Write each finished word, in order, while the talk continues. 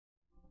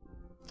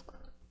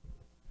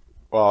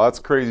Well, that's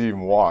crazy to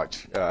even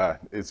watch.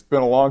 It's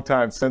been a long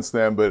time since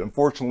then, but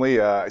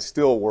unfortunately, I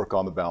still work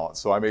on the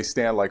balance. So I may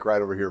stand like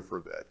right over here for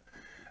a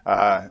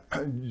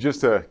bit.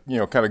 Just to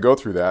kind of go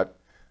through that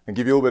and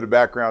give you a little bit of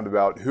background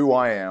about who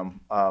I am.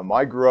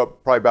 I grew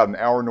up probably about an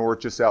hour north,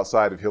 just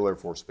outside of Hill Air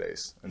Force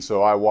Base, and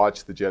so I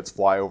watched the jets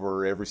fly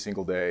over every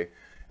single day.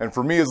 And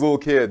for me as a little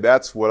kid,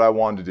 that's what I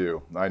wanted to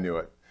do. I knew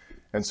it.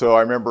 And so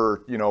I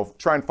remember,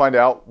 trying to find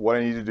out what I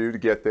needed to do to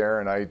get there,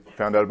 and I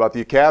found out about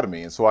the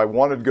academy. And so I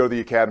wanted to go to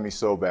the academy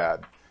so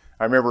bad.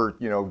 I remember,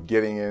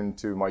 getting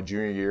into my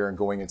junior year and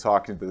going and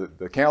talking to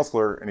the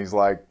counselor, and he's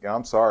like,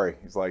 "I'm sorry."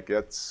 He's like,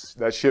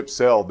 that ship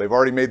sailed. They've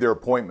already made their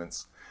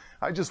appointments.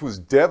 I just was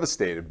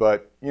devastated,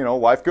 but,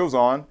 life goes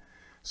on.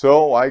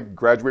 So I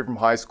graduated from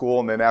high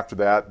school, and then after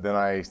that, then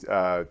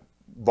I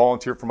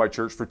volunteered for my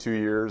church for 2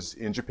 years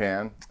in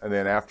Japan. And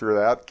then after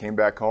that, came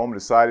back home and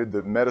decided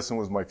that medicine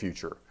was my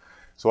future.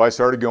 So I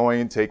started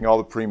going and taking all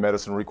the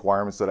pre-medicine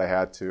requirements that I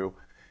had to,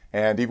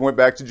 and even went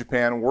back to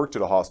Japan and worked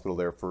at a hospital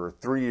there for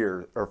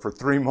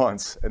 3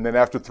 months. And then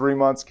after 3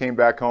 months, came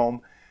back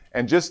home,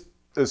 and just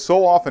as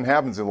so often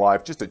happens in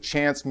life, just a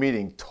chance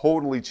meeting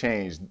totally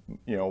changed,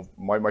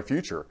 my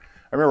future.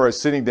 I remember I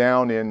was sitting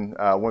down in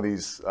one of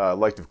these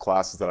elective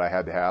classes that I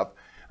had to have,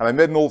 and I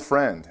met an old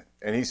friend,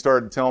 and he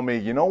started telling me,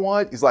 "You know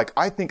what?" He's like,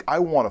 "I think I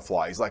want to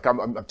fly." He's like,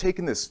 I'm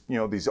taking this,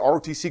 these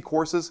ROTC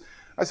courses."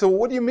 I said, "Well,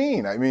 what do you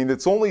mean? I mean,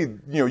 it's only,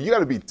 you got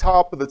to be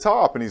top of the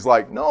top." And he's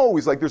like, "No."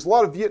 He's like, "There's a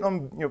lot of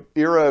Vietnam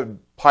era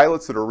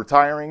pilots that are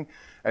retiring,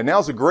 and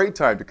now's a great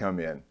time to come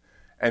in."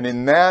 And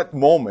in that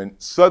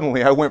moment,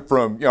 suddenly I went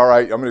from, all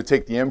right, I'm going to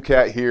take the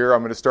MCAT here,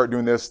 I'm going to start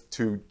doing this,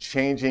 to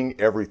changing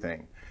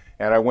everything.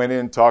 And I went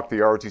in, talked to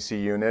the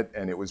ROTC unit,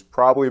 and it was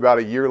probably about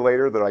a year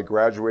later that I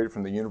graduated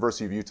from the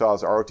University of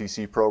Utah's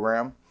ROTC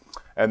program,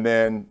 and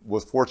then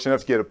was fortunate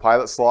enough to get a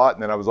pilot slot,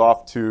 and then I was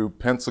off to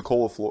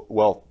Pensacola,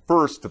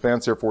 first to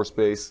Vance Air Force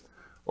Base,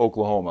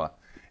 Oklahoma.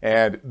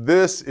 And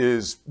this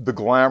is the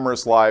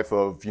glamorous life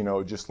of,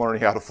 just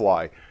learning how to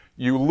fly.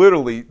 You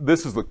literally,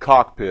 this is the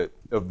cockpit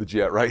of the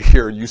jet right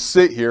here. You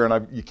sit here,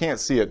 and you can't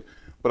see it,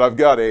 but I've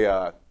got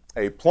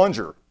a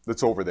plunger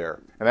that's over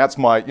there, and that's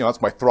my,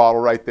 that's my throttle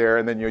right there.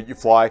 And then you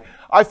fly.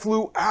 I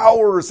flew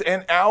hours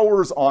and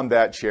hours on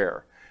that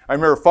chair. I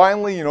remember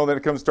finally, then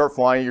it comes to start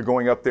flying. You're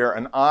going up there,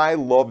 and I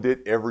loved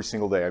it every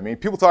single day. I mean,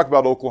 people talk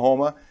about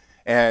Oklahoma,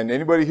 and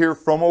anybody here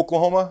from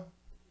Oklahoma?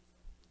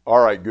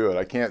 All right, good.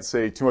 I can't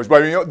say too much,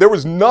 but I mean, there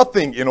was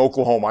nothing in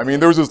Oklahoma. I mean,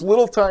 there was this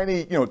little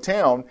tiny,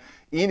 town,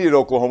 Enid,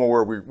 Oklahoma,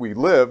 where we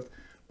lived.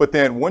 But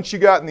then once you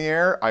got in the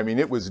air, I mean,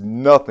 it was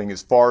nothing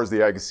as far as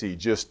the eye could see,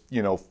 just,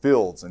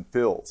 fields and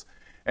fields.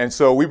 And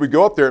so we would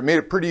go up there. It made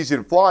it pretty easy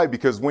to fly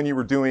because when you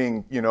were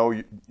doing,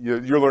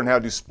 you're learning how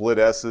to do split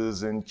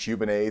S's and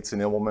Cuban 8s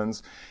and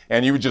Immelmans,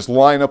 and you would just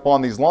line up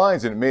on these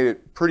lines, and it made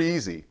it pretty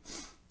easy.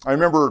 I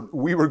remember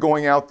we were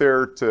going out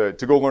there to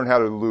go learn how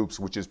to do loops,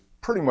 which is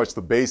pretty much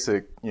the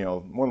basic, one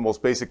of the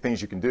most basic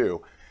things you can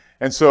do.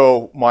 And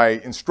so my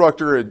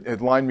instructor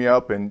had lined me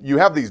up, and you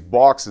have these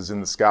boxes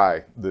in the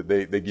sky that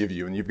they give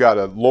you, and you've got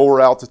a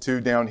lower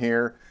altitude down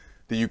here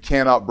that you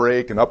cannot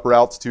break, an upper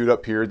altitude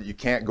up here that you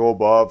can't go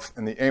above.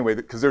 And anyway,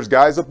 because there's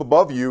guys up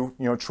above you,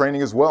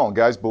 training as well, and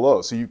guys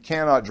below, so you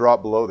cannot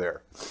drop below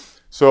there.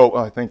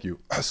 So thank you.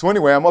 So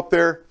anyway, I'm up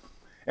there,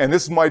 and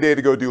this is my day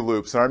to go do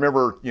loops. And I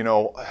remember,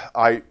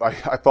 I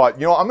thought, I'm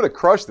going to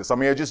crush this. I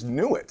mean, I just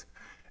knew it.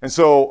 And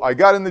so I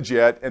got in the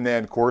jet, and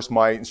then of course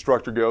my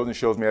instructor goes and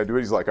shows me how to do it.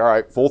 He's like, "All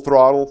right, full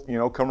throttle,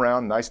 come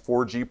around, nice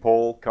 4G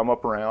pole, come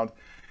up around."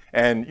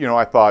 And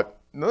I thought,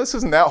 no, this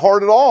isn't that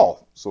hard at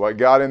all. So I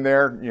got in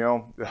there,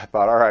 I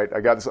thought, all right,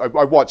 I got this. I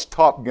watched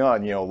Top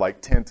Gun,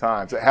 like 10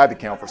 times. It had to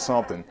count for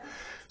something.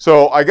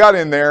 So I got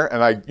in there,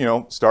 and I,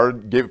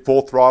 gave it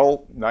full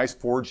throttle, nice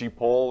 4G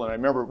pole. And I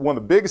remember one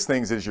of the biggest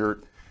things is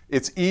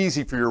it's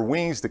easy for your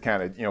wings to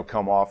kind of,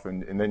 come off,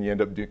 and then you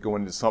end up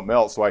going into something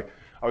else. So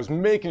I was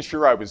making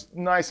sure I was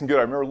nice and good.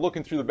 I remember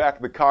looking through the back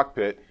of the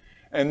cockpit,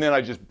 and then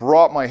I just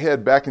brought my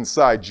head back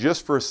inside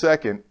just for a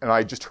second, and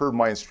I just heard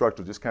my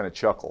instructor just kind of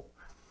chuckle.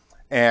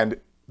 And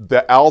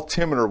the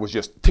altimeter was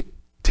just tick,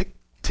 tick,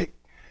 tick,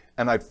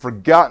 and I'd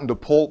forgotten to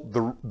pull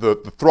the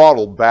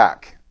throttle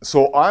back.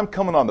 So I'm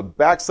coming on the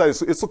backside.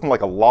 It's looking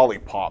like a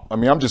lollipop. I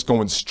mean, I'm just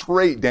going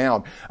straight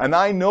down, and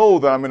I know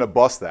that I'm going to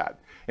bust that.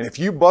 And if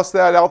you bust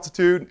that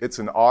altitude, it's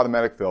an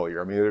automatic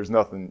failure. I mean, there's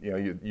nothing,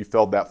 you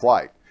failed that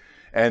flight.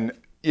 And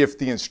if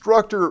the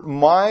instructor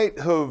might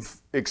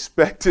have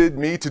expected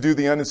me to do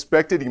the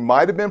unexpected, he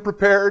might have been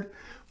prepared,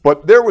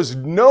 but there was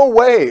no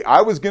way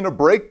I was going to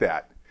break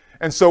that.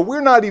 And so we're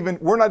not even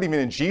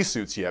in G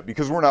suits yet,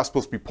 because we're not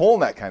supposed to be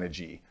pulling that kind of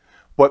G.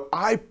 But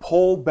I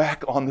pulled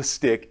back on the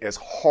stick as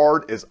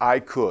hard as I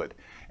could.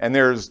 And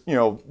there's,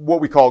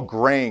 what we call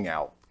graying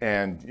out.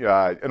 And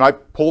I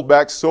pulled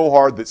back so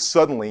hard that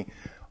suddenly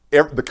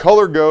the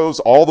color goes,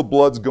 all the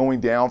blood's going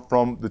down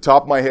from the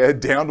top of my head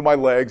down to my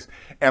legs,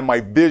 and my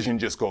vision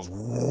just goes,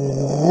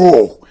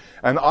 whoa.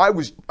 And I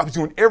was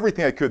doing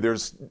everything I could.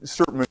 There's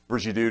certain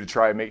maneuvers you do to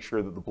try and make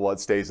sure that the blood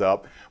stays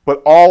up.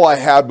 But all I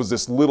had was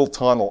this little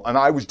tunnel, and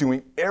I was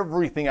doing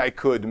everything I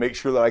could to make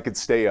sure that I could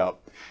stay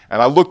up.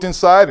 And I looked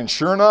inside, and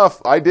sure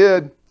enough, I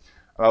did.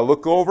 And I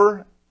look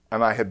over,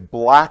 and I had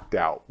blacked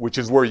out, which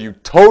is where you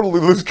totally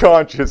lose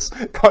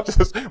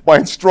consciousness, my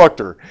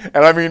instructor.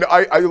 And I mean,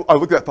 I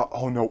looked at it, I thought,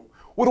 oh no,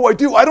 what do I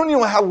do? I don't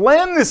even know how to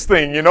land this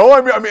thing, you know?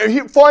 I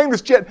mean, flying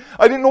this jet,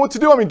 I didn't know what to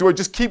do. I mean, do I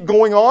just keep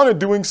going on and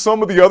doing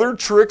some of the other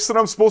tricks that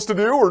I'm supposed to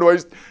do, or do I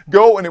just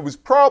go? And it was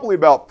probably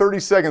about 30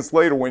 seconds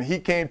later when he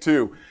came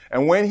to.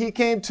 And when he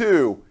came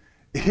to,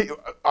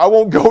 I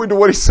won't go into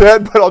what he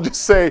said, but I'll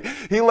just say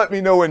he let me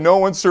know in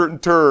no uncertain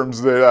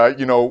terms that,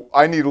 you know,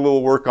 I need a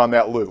little work on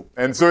that loop.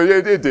 And so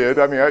it did.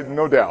 I mean,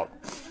 no doubt.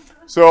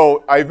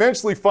 So I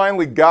eventually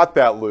finally got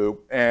that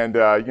loop and,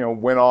 you know,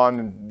 went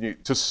on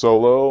to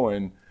solo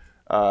and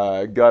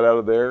got out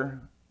of there.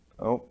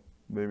 Oh,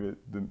 maybe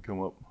it didn't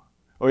come up.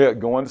 Oh yeah,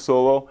 go on to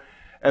solo.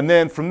 And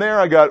then from there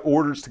I got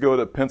orders to go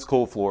to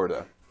Pensacola,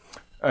 Florida.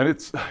 And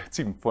it's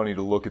even funny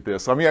to look at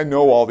this. I mean, I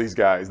know all these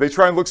guys. They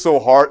try and look so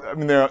hard. I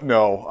mean,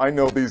 no, I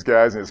know these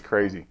guys and it's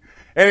crazy.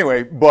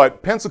 Anyway,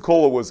 but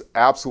Pensacola was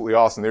absolutely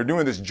awesome. They were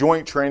doing this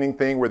joint training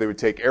thing where they would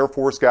take Air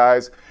Force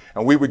guys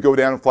and we would go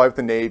down and fly with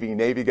the Navy.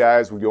 Navy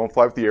guys would go and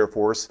fly with the Air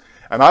Force.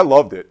 And I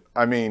loved it.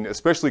 I mean,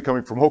 especially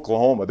coming from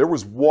Oklahoma, there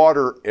was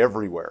water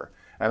everywhere.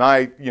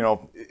 And you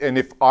know, and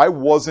if I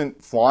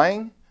wasn't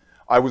flying,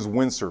 I was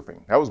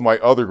windsurfing. That was my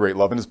other great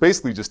love. And it's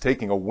basically just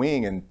taking a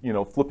wing and, you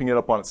know, flipping it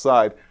up on its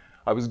side.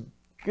 I was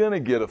gonna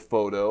get a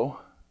photo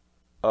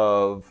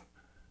of,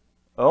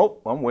 oh,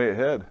 I'm way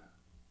ahead.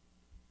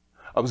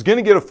 I was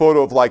gonna get a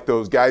photo of like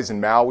those guys in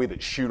Maui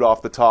that shoot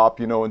off the top,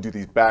 you know, and do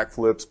these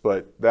backflips,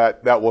 but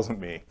that wasn't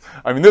me.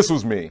 I mean, this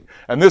was me.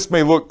 And this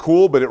may look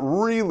cool, but it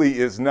really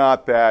is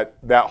not that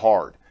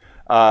hard.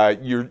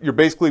 You're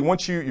basically,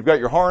 once you've got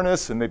your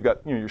harness and they've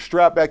got, you know, your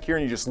strap back here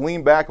and you just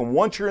lean back, and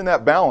once you're in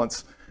that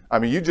balance, I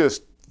mean, you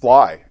just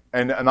fly.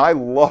 And I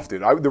loved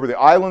it. There were the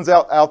islands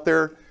out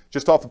there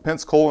just off of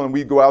Pensacola, and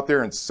we'd go out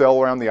there and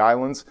sail around the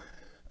islands.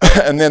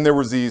 And then there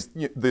was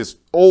this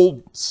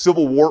old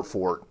Civil War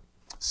fort.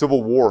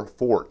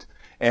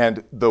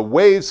 And the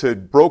waves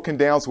had broken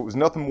down, so it was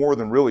nothing more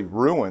than really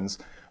ruins.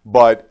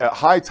 But at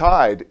high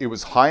tide, it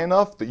was high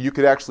enough that you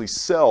could actually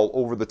sail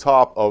over the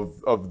top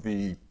of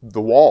the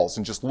walls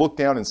and just look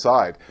down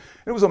inside.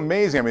 And it was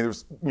amazing. I mean, there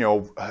was, you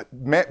know,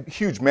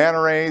 huge manta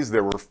rays.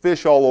 There were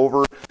fish all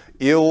over,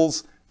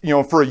 eels. You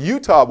know, for a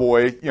Utah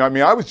boy, you know, I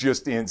mean, I was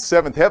just in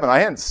seventh heaven. I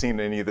hadn't seen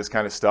any of this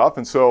kind of stuff.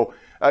 And so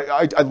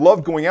I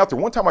loved going out there.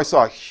 One time I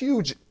saw a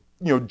huge,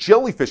 you know,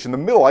 jellyfish in the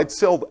middle. I'd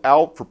sailed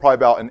out for probably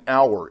about an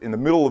hour in the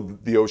middle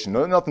of the ocean.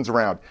 Nothing's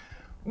around.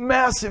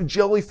 Massive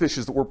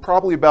jellyfishes that were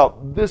probably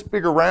about this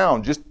big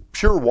around, just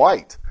pure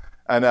white.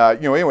 And,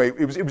 you know, anyway,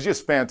 it was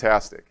just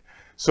fantastic.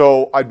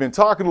 So I'd been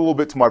talking a little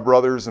bit to my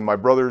brothers, and my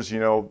brothers, you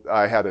know,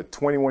 I had a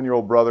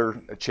 21-year-old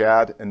brother,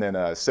 Chad, and then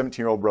a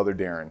 17-year-old brother,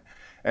 Darren.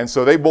 And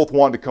so they both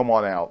wanted to come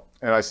on out.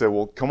 And I said,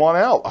 well, come on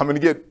out. I'm going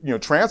to get, you know,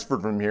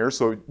 transferred from here.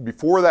 So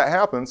before that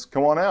happens,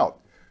 come on out.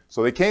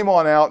 So they came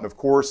on out, and of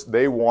course,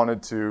 they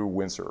wanted to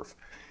windsurf.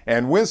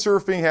 And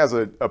windsurfing has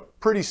a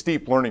pretty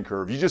steep learning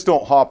curve. You just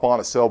don't hop on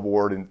a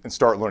sailboard and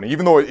start learning.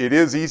 Even though it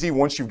is easy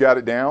once you've got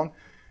it down,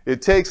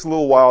 it takes a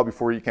little while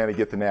before you kind of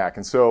get the knack.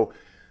 And so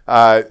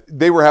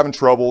they were having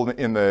trouble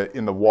in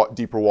the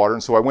deeper water.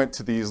 And so I went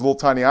to these little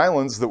tiny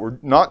islands that were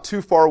not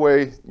too far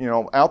away, you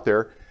know, out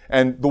there.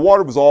 And the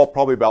water was all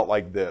probably about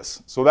like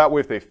this. So that way,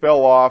 if they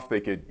fell off,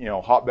 they could, you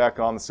know, hop back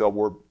on the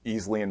sailboard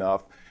easily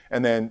enough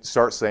and then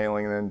start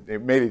sailing, and then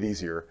it made it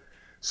easier.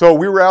 So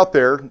we were out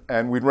there,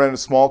 and we'd rent a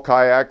small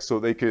kayak so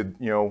they could,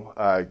 you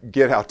know,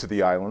 get out to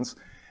the islands.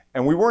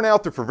 And we weren't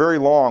out there for very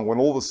long when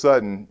all of a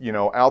sudden, you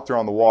know, out there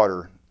on the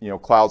water, you know,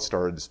 clouds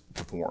started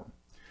to form.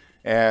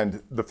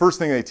 And the first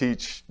thing they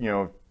teach, you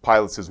know,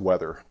 pilots is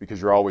weather, because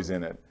you're always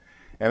in it.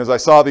 And as I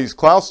saw these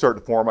clouds start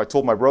to form, I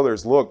told my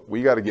brothers, look,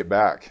 we got to get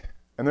back.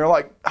 And they're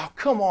like, oh,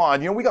 come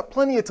on, you know, we got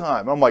plenty of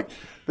time. I'm like,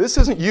 this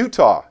isn't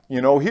Utah.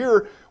 You know,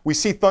 here we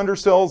see thunder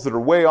cells that are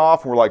way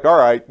off, and we're like, all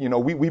right, you know,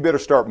 we better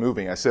start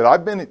moving. I said,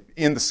 I've been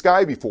in the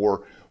sky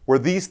before where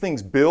these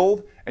things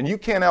build, and you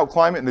can't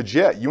outclimb it in the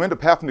jet. You end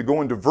up having to go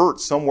and divert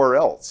somewhere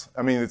else.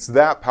 I mean, it's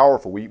that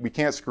powerful. We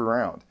can't screw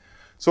around.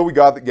 So we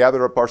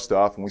gathered up our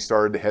stuff, and we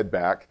started to head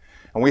back.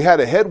 And we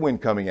had a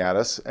headwind coming at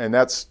us, and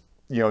that's,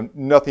 you know,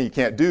 nothing you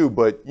can't do,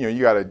 but, you know,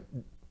 you got to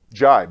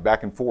jibe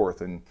back and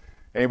forth. And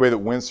anybody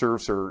that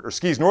windsurfs or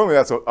skis, normally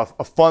that's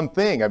a fun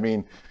thing. I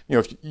mean, you know,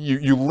 if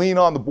you lean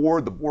on the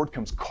board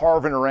comes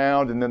carving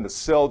around, and then the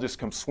sail just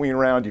comes swinging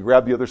around. You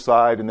grab the other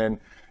side, and then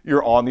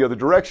you're on the other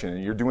direction,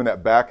 and you're doing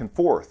that back and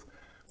forth.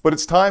 But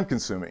it's time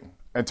consuming.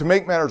 And to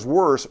make matters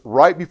worse,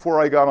 right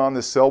before I got on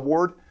this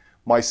sailboard,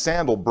 my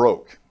sandal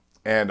broke.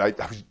 And I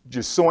was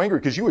just so angry,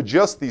 because you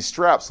adjust these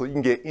straps so you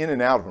can get in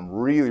and out of them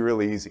really,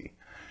 really easy.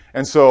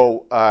 And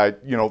so,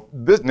 you know,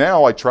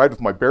 now I tried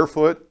with my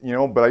barefoot, you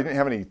know, but I didn't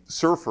have any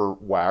surfer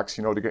wax,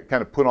 you know, to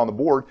kind of put on the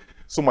board.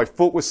 So my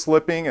foot was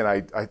slipping, and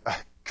I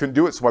couldn't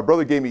do it. So my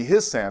brother gave me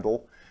his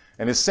sandal,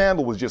 and his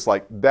sandal was just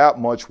like that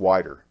much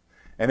wider.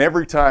 And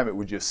every time it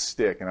would just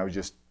stick, and I was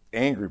just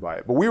angry by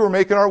it. But we were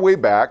making our way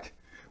back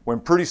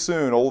when pretty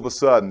soon, all of a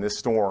sudden, this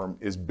storm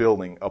is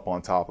building up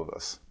on top of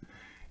us.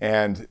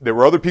 And there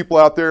were other people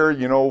out there,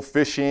 you know,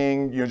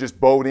 fishing, you know, just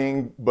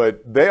boating,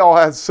 but they all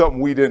had something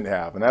we didn't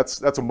have, and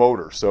that's a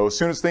motor. So as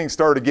soon as things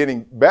started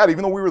getting bad,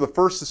 even though we were the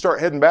first to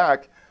start heading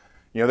back,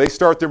 you know, they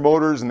start their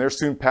motors and they're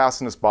soon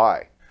passing us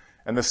by.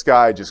 And the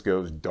sky just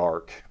goes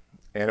dark.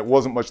 And it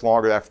wasn't much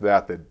longer after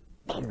that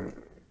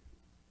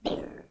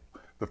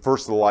the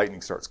first of the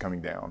lightning starts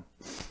coming down.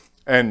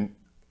 And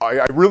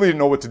I really didn't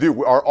know what to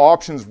do. Our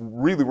options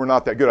really were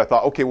not that good. I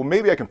thought, okay, well,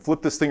 maybe I can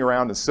flip this thing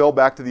around and sail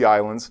back to the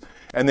islands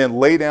and then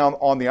lay down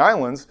on the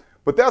islands,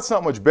 but that's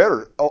not much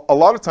better. A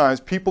lot of times,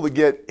 people that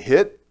get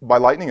hit by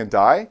lightning and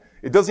die,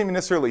 it doesn't even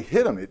necessarily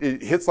hit them.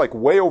 It hits like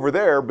way over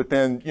there, but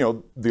then, you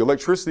know, the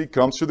electricity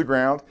comes through the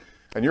ground,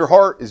 and your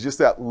heart is just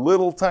that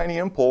little tiny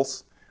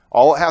impulse.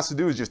 All it has to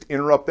do is just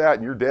interrupt that,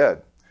 and you're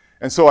dead.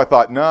 And so I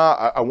thought,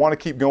 nah, I want to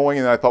keep going,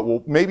 and I thought,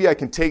 well, maybe I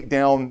can take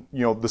down,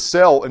 you know, the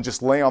sail and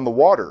just lay on the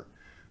water.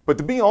 But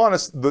to be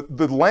honest,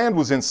 the land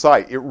was in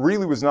sight. It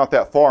really was not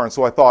that far. And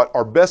so I thought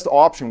our best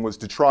option was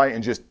to try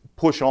and just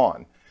push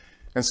on.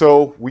 And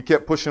so we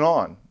kept pushing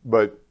on.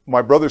 But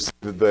my brother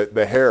said that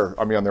the hair,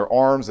 I mean, on their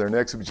arms, their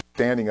necks, it was just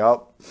standing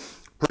up.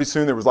 Pretty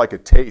soon there was like a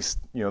taste,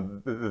 you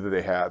know, that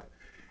they had.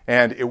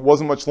 And it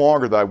wasn't much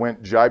longer that I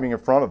went jibing in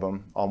front of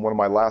them on one of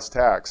my last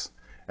tacks.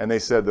 And they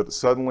said that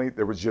suddenly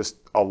there was just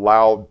a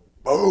loud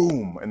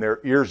boom, and their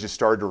ears just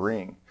started to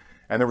ring.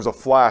 And there was a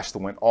flash that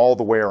went all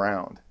the way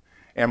around.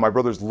 And my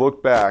brothers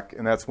looked back,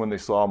 and that's when they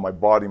saw my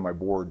body, my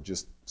board,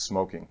 just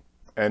smoking.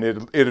 And it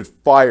had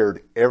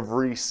fired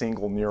every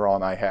single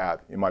neuron I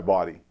had in my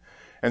body.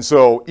 And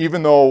so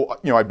even though,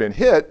 you know, I'd been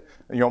hit,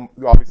 you know,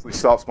 obviously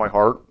stops my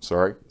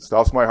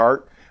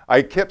heart,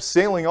 I kept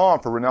sailing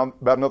on for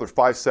about another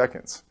 5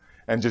 seconds,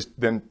 and just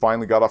then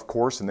finally got off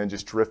course and then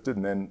just drifted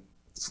and then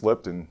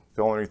slipped and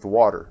fell underneath the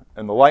water.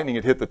 And the lightning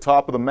had hit the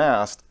top of the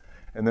mast,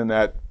 and then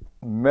that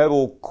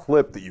metal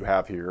clip that you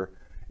have here,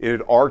 it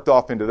had arced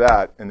off into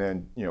that and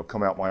then, you know,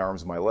 come out my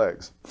arms and my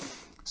legs.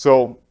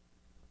 So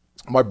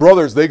my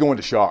brothers, they go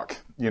into shock.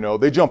 You know,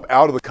 they jump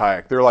out of the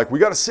kayak. They're like, we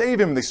got to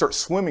save him. And they start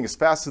swimming as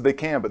fast as they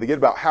can, but they get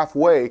about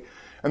halfway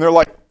and they're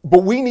like,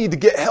 but we need to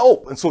get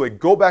help. And so they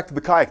go back to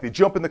the kayak. They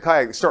jump in the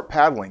kayak. They start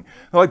paddling.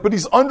 They're like, but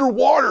he's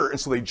underwater. And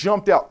so they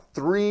jumped out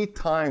 3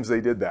 times.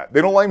 They did that.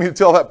 They don't like me to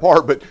tell that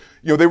part, but,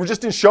 you know, they were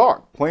just in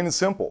shock, plain and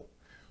simple.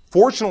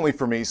 Fortunately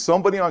for me,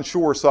 somebody on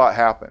shore saw it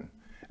happen.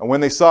 And when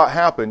they saw it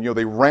happen, you know,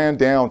 they ran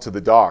down to the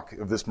dock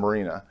of this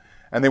marina.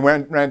 And they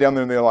ran down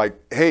there and they're like,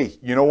 hey,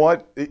 you know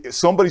what?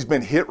 Somebody's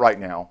been hit right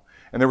now.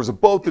 And there was a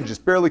boat that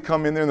just barely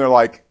come in there and they're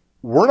like,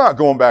 we're not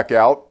going back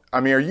out. I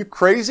mean, are you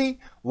crazy?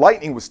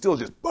 Lightning was still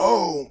just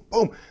boom,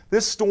 boom.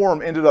 This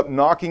storm ended up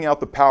knocking out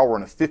the power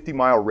in a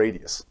 50-mile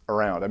radius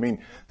around. I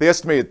mean, they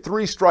estimated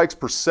 3 strikes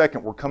per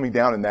second were coming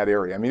down in that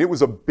area. I mean, it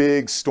was a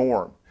big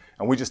storm.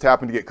 And we just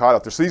happened to get caught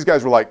out there. So these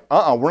guys were like,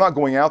 we're not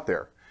going out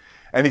there.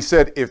 And he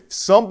said, if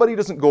somebody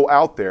doesn't go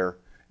out there,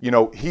 you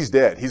know, he's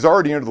dead. He's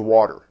already under the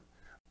water.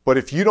 But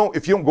if you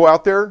don't go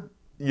out there,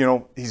 you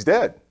know, he's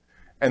dead.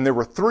 And there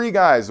were 3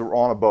 guys that were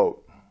on a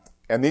boat.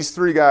 And these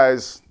 3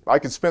 guys, I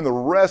could spend the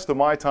rest of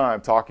my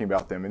time talking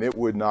about them, and it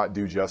would not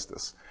do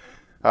justice.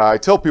 I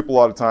tell people a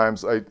lot of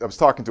times, I was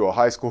talking to a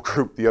high school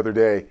group the other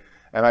day,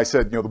 and I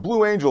said, you know, the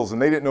Blue Angels,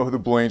 and they didn't know who the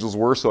Blue Angels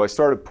were, so I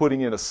started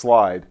putting in a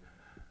slide.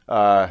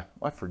 I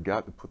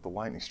forgot to put the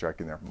lightning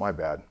strike in there. My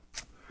bad.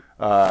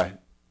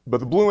 But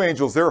the Blue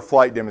Angels, they're a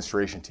flight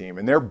demonstration team,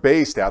 and they're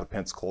based out of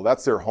Pensacola.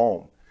 That's their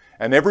home.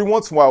 And every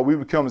once in a while, we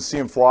would come and see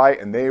them fly,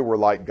 and they were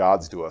like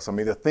gods to us. I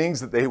mean, the things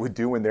that they would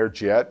do in their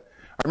jet.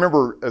 I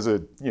remember as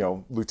a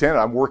lieutenant,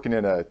 I'm working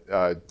in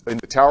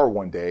the tower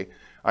one day.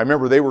 I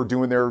remember they were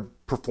doing their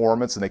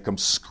performance, and they come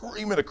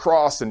screaming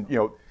across, and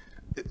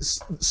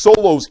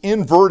solos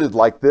inverted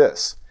like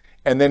this.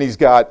 And then he's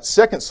got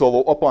second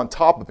solo up on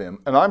top of him,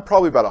 and I'm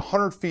probably about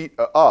 100 feet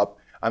up,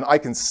 and I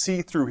can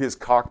see through his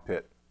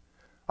cockpit.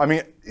 I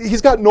mean,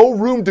 he's got no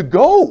room to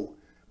go.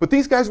 But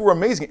these guys were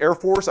amazing. Air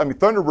Force, I mean,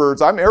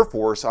 Thunderbirds, I'm Air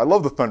Force. I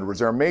love the Thunderbirds.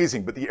 They're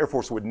amazing, but the Air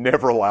Force would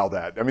never allow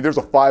that. I mean, there's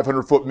a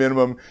 500-foot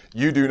minimum.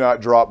 You do not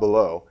drop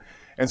below.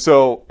 And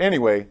so,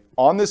 anyway,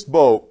 on this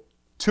boat,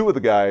 2 of the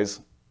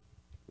guys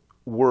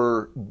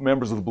were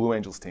members of the Blue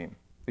Angels team.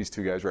 These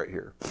 2 guys right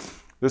here.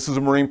 This is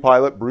a Marine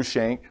pilot, Bruce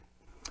Shank.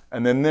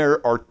 And then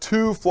there are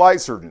 2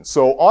 flight surgeons.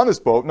 So on this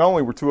boat, not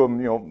only were 2 of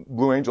them, on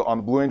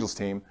the Blue Angels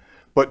team,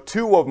 but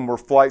 2 of them were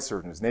flight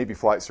surgeons, Navy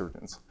flight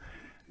surgeons.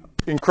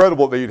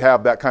 Incredible that you'd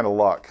have that kind of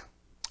luck.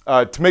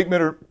 To make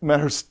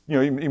matters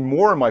even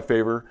more in my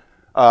favor,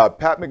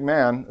 Pat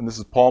McMahon, and this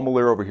is Paul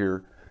Malier over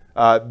here,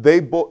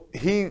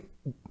 he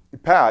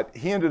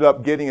ended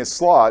up getting a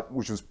slot,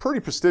 which was pretty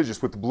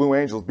prestigious with the Blue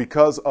Angels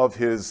because of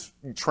his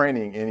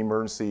training in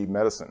emergency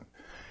medicine.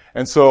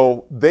 And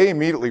so they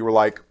immediately were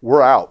like,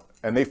 we're out.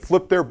 And they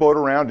flipped their boat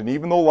around, and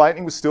even though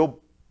lightning was still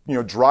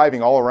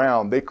driving all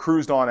around, they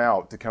cruised on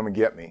out to come and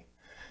get me.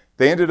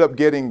 They ended up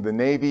getting the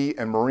Navy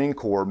and Marine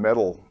Corps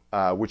Medal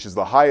which is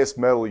the highest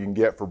medal you can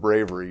get for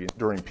bravery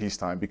during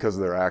peacetime because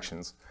of their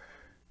actions.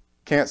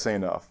 Can't say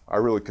enough. I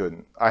really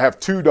couldn't. I have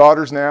 2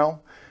 daughters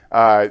now.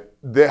 I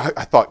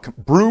thought,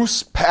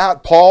 Bruce,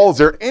 Pat, Paul, is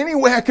there any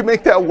way I could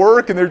make that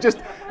work? And it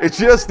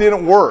just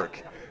didn't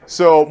work.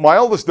 So my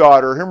eldest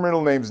daughter, her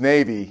middle name's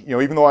Navy,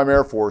 even though I'm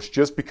Air Force,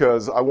 just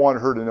because I wanted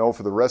her to know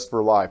for the rest of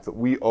her life that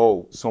we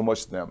owe so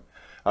much to them.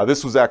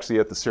 This was actually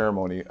at the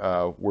ceremony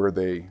where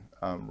they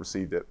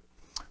received it.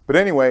 But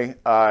anyway,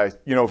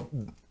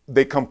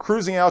 they come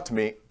cruising out to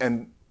me,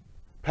 and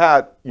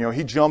Pat,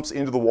 he jumps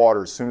into the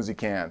water as soon as he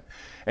can.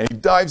 And he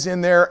dives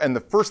in there, and the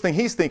first thing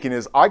he's thinking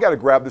is, I got to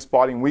grab this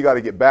body and we got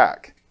to get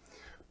back.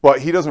 But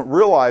he doesn't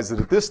realize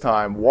that at this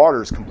time,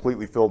 water's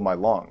completely filled my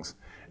lungs.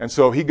 And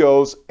so he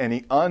goes and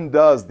he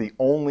undoes the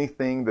only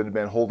thing that had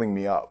been holding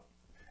me up.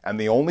 And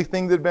the only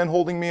thing that had been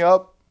holding me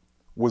up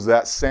was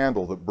that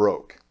sandal that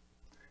broke.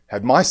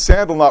 Had my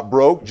sandal not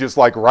broke, just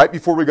like right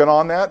before we got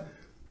on that,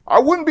 I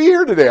wouldn't be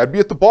here today. I'd be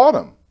at the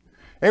bottom.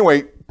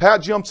 Anyway,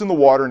 Pat jumps in the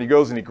water and he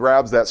goes and he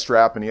grabs that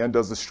strap and he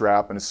undoes the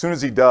strap. And as soon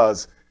as he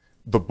does,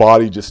 the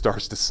body just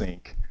starts to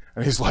sink.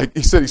 And he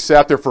said he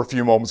sat there for a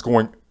few moments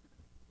going,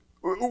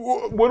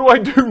 what do I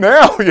do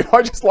now?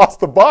 I just lost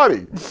the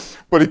body.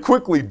 But he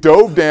quickly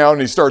dove down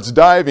and he starts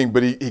diving,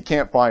 but he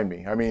can't find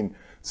me. I mean,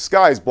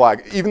 sky's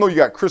black. Even though you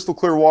got crystal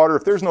clear water,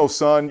 if there's no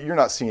sun, you're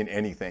not seeing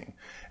anything.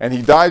 And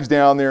he dives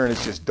down there and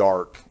it's just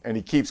dark. And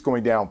he keeps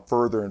going down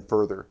further and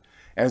further.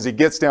 And as he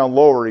gets down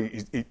lower,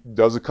 he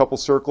does a couple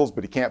circles,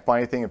 but he can't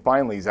find anything. And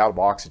finally, he's out of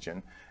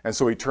oxygen. And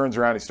so he turns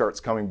around and he starts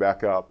coming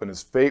back up. And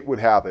as fate would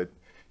have it,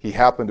 he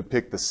happened to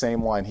pick the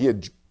same line. He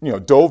had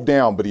dove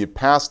down, but he had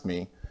passed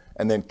me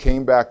and then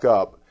came back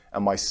up.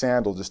 And my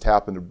sandal just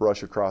happened to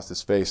brush across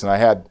his face. And I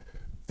had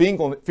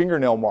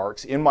fingernail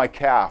marks in my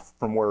calf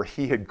from where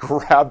he had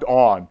grabbed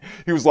on.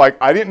 He was like,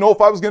 I didn't know if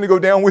I was going to go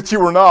down with you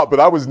or not, but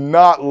I was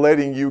not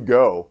letting you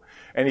go.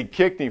 And he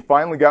kicked me,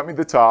 finally got me to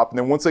the top. And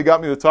then once they got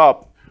me to the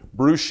top,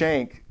 Bruce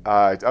Shank,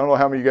 I don't know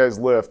how many of you guys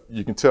lift.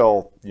 You can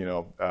tell,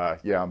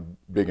 yeah, I'm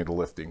big into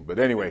lifting. But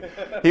anyway,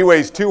 he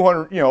weighs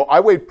 200, I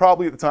weighed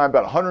probably at the time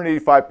about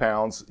 185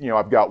 pounds.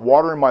 I've got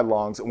water in my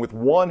lungs. And with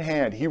one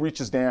hand, he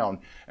reaches down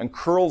and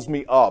curls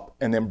me up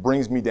and then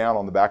brings me down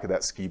on the back of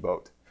that ski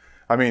boat.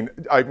 I mean,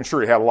 I'm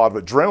sure he had a lot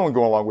of adrenaline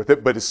going along with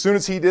it. But as soon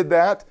as he did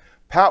that,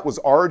 Pat was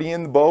already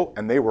in the boat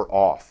and they were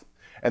off.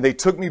 And they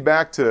took me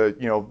back to,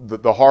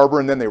 the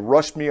harbor, and then they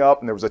rushed me up,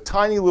 and there was a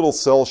tiny little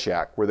cell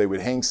shack where they would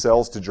hang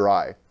cells to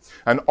dry.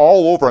 And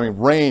all over, I mean,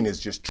 rain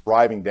is just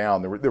driving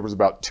down. There was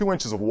about 2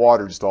 inches of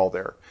water just all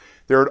there.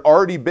 There had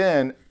already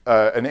been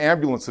an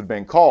ambulance had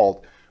been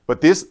called, but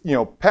this,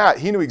 Pat,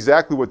 he knew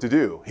exactly what to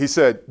do. He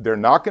said, they're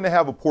not going to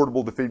have a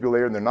portable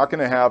defibrillator, and they're not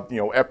going to have,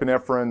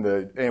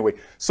 epinephrine, anyway,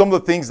 some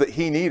of the things that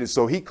he needed.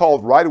 So he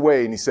called right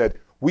away, and he said,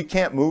 we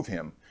can't move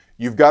him.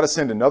 You've got to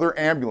send another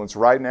ambulance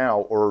right now,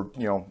 or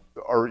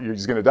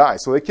he's going to die.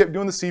 So they kept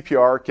doing the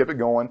CPR, kept it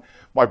going.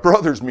 My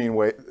brothers,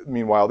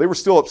 meanwhile, they were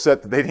still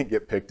upset that they didn't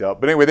get picked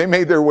up. But anyway, they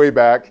made their way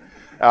back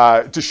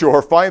to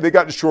shore. Finally, they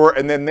got to shore,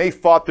 and then they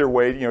fought their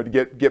way, to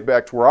get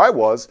back to where I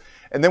was.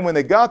 And then when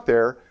they got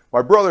there,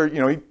 my brother,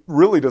 he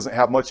really doesn't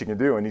have much he can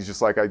do, and he's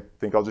just like, I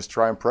think I'll just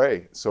try and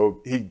pray.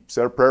 So he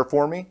said a prayer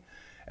for me,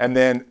 and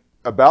then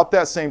about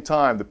that same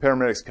time, the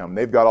paramedics come.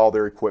 They've got all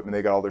their equipment,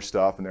 they got all their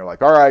stuff, and they're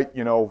like, all right,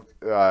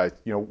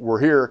 we're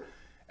here.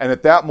 And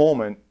at that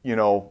moment,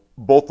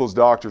 both those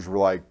doctors were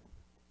like,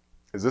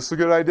 is this a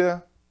good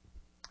idea?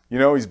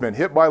 He's been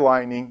hit by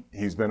lightning.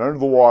 He's been under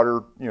the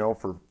water,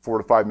 for 4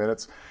 to 5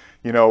 minutes.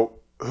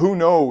 Who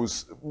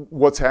knows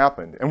what's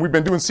happened? And we've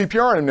been doing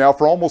CPR on him now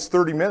for almost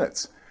 30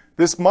 minutes.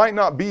 This might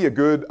not be a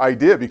good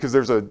idea because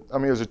there's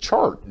a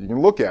chart. You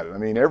can look at it. I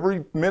mean,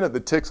 every minute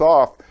that ticks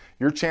off,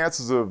 your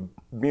chances of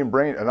being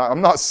brain, and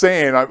I'm not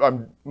saying,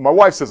 my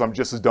wife says I'm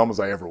just as dumb as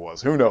I ever was.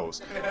 Who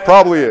knows?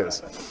 Probably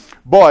is.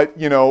 But,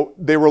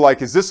 they were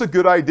like, is this a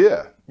good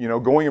idea?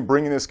 Going and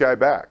bringing this guy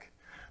back.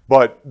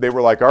 But they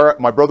were like, all right,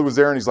 my brother was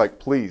there and he's like,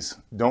 please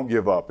don't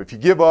give up. If you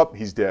give up,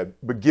 he's dead,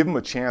 but give him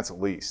a chance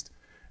at least.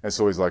 And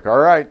so he's like, all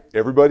right,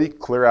 everybody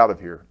clear out of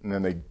here. And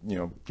then they,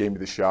 gave me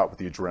the shot with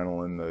the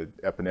adrenaline, the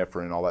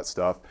epinephrine and all that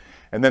stuff.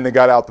 And then they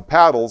got out the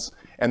paddles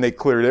and they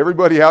cleared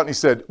everybody out. And he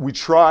said, we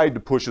tried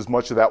to push as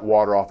much of that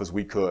water off as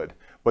we could,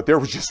 but there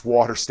was just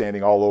water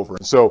standing all over.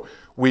 And so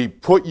we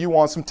put you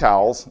on some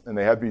towels and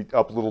they had me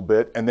up a little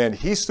bit. And then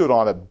he stood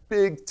on a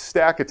big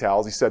stack of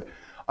towels. He said,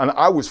 and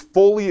I was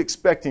fully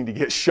expecting to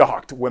get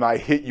shocked when I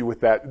hit you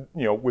with that,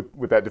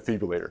 with that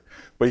defibrillator.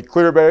 But he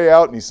cleared everybody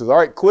out and he says, all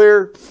right,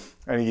 clear.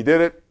 And he did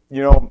it.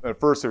 At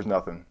first there's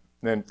nothing.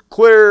 And then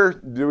clear,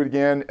 do it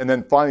again. And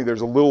then finally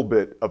there's a little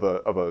bit of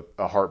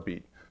a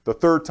heartbeat. The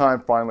third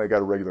time, finally I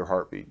got a regular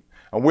heartbeat.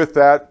 And with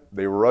that,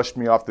 they rushed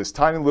me off this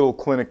tiny little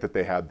clinic that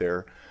they had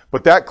there.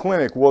 But that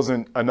clinic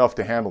wasn't enough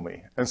to handle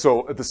me. And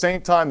so at the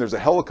same time, there's a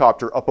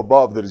helicopter up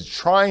above that is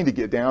trying to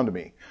get down to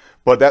me.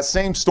 But that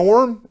same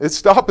storm, it's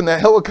stopping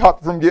that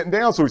helicopter from getting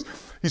down. So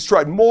he's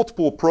tried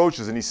multiple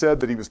approaches, and he said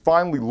that he was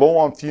finally low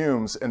on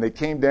fumes, and they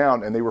came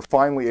down, and they were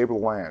finally able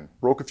to land.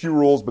 Broke a few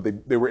rules, but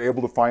they were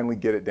able to finally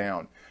get it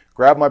down.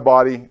 grabbed my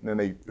body, and then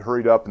they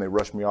hurried up and they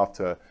rushed me off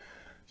to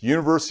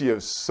University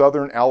of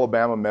Southern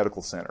Alabama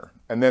Medical Center.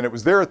 And then it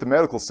was there at the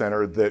medical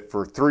center that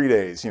for 3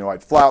 days, you know,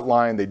 I'd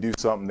flatline, they'd do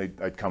something,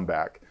 I'd come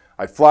back.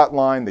 I'd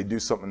flatline, they'd do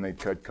something,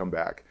 they'd come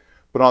back.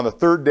 But on the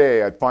third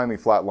day, I'd finally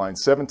flatlined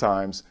 7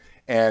 times,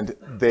 and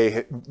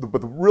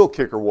but the real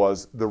kicker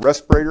was the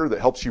respirator that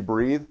helps you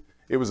breathe,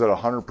 it was at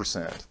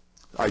 100%.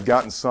 I'd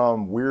gotten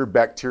some weird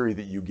bacteria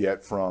that you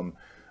get from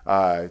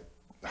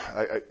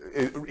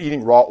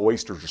eating raw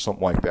oysters or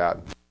something like that.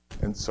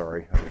 And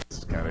sorry, this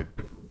is kind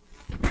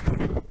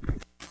of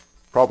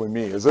probably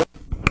me, is it?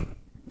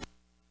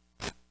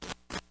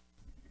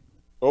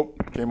 Oh,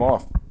 came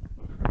off.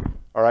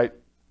 All right,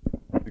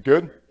 you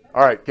good?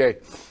 All right, okay.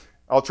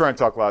 I'll try and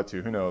talk loud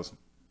too, who knows?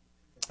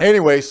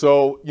 Anyway,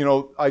 so, you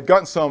know, I'd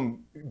gotten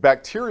some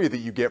bacteria that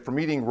you get from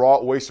eating raw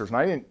oysters, and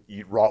I didn't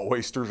eat raw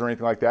oysters or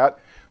anything like that,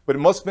 but it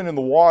must have been in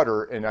the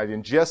water, and I'd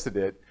ingested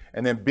it,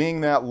 and then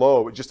being that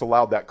low, it just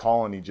allowed that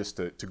colony just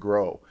to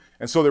grow.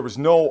 And so there was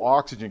no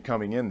oxygen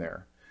coming in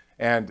there.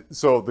 And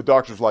so the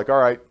doctor's like, all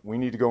right, we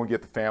need to go and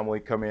get the family,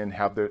 come in,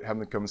 have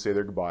them come and say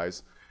their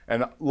goodbyes.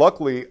 And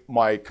luckily,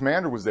 my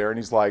commander was there, and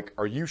he's like,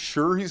 are you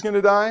sure he's going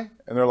to die?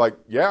 And they're like,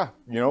 yeah,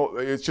 you know,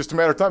 it's just a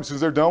matter of time. As soon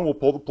as they're done, we'll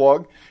pull the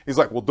plug. He's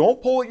like, well,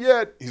 don't pull it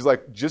yet. He's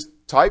like, just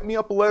type me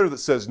up a letter that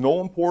says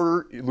Nolan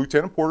Porter,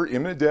 Lieutenant Porter,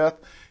 imminent death.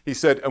 He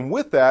said, and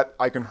with that,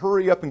 I can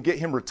hurry up and get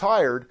him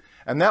retired,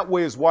 and that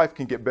way his wife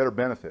can get better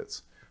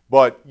benefits.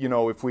 But, you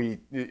know, if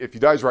he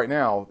dies right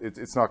now,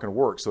 it's not going to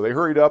work. So they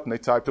hurried up and they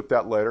typed up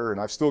that letter,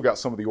 and I've still got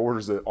some of the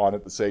orders on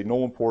it that say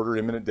Nolan Porter,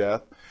 imminent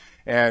death.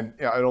 And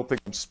I don't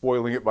think I'm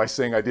spoiling it by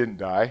saying I didn't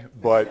die,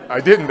 but I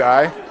didn't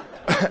die.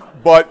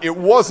 But it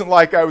wasn't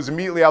like I was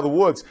immediately out of the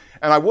woods.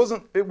 And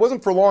it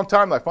wasn't for a long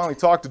time that I finally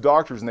talked to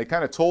doctors, and they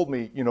kind of told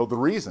me, you know, the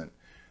reason.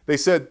 They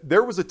said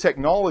there was a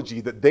technology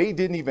that they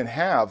didn't even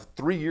have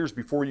 3 years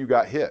before you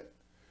got hit.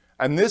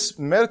 And this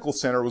medical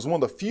center was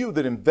one of the few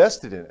that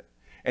invested in it.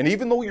 And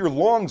even though your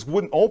lungs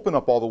wouldn't open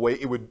up all the way,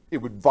 it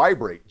would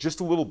vibrate just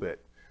a little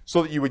bit,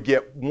 so that you would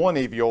get one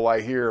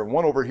alveoli here and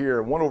one over here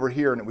and one over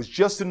here, and it was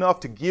just enough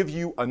to give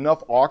you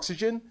enough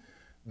oxygen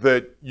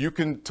that you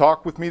can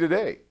talk with me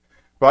today.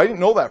 But I didn't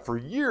know that for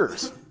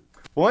years.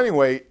 Well,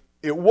 anyway,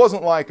 it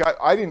wasn't like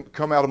I didn't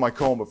come out of my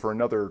coma for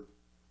another,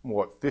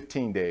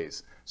 15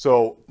 days.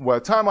 So by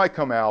the time I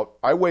come out,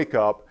 I wake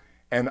up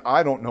and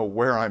I don't know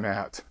where I'm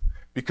at.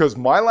 Because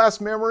my last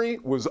memory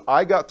was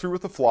I got through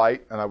with the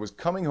flight and I was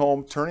coming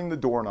home, turning the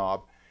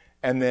doorknob,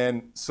 and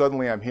then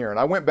suddenly I'm here. And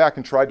I went back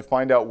and tried to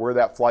find out where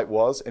that flight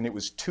was, and it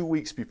was 2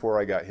 weeks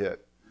before I got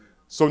hit.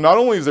 So not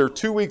only is there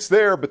 2 weeks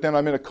there, but then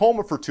I'm in a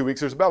coma for 2 weeks.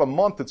 There's about a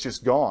month that's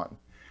just gone.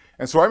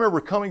 And so I remember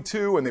coming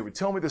to, and they would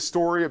tell me this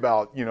story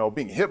about, you know,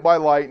 being hit by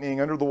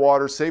lightning, under the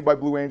water, saved by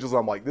blue angels.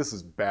 I'm like, this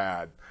is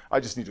bad. I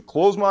just need to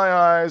close my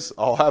eyes.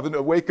 I'll have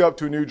to wake up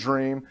to a new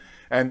dream.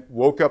 And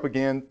woke up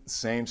again,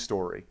 same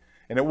story.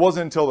 And it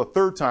wasn't until the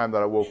third time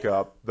that I woke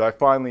up that I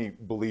finally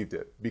believed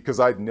it, because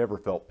I'd never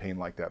felt pain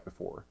like that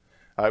before.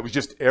 It was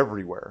just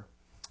everywhere.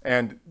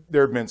 And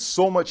there had been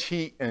so much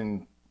heat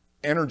and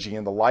energy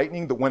in the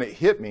lightning that when it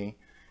hit me,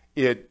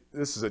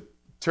 this is a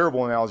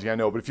terrible analogy, I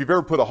know, but if you've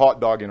ever put a hot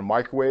dog in a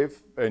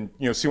microwave and,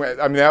 you know, see,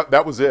 I mean,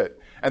 that was it.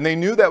 And they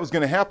knew that was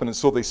going to happen. And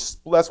so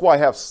that's why I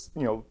have,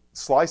 you know,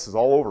 slices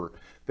all over.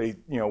 They,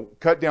 you know,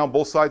 cut down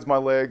both sides of my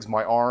legs,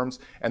 my arms,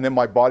 and then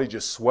my body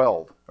just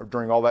swelled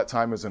during all that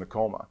time I was in a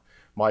coma.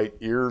 My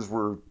ears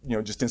were, you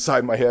know, just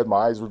inside my head.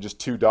 My eyes were just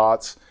 2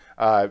 dots.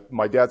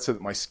 My dad said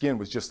that my skin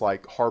was just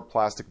like hard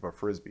plastic of a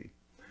Frisbee.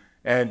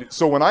 And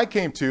so when I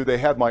came to, they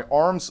had my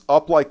arms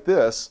up like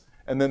this,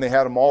 and then they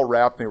had them all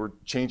wrapped, and they were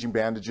changing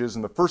bandages.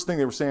 And the first thing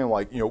they were saying,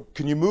 like, you know,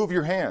 can you move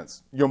your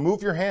hands? You know,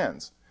 move your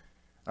hands.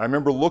 And I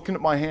remember looking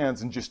at my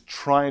hands and just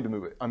trying to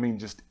move it. I mean,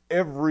 just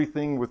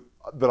everything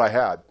that I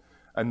had,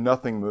 and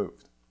nothing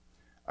moved.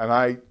 And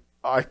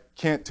I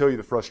can't tell you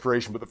the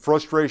frustration, but the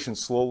frustration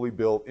slowly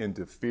built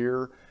into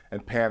fear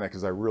and panic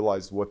as I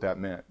realized what that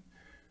meant.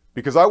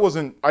 Because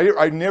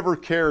I never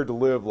cared to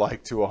live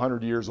like to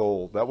 100 years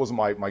old. That wasn't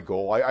my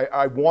goal.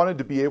 I wanted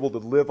to be able to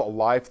live a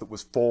life that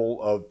was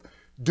full of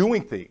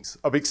doing things,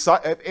 of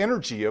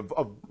energy, of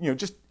you know,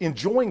 just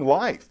enjoying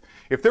life.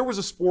 If there was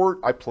a sport,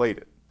 I played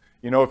it.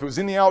 You know, if it was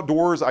in the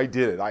outdoors, I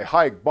did it. I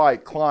hike,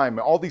 bike, climb,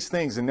 all these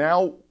things. And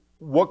now,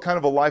 what kind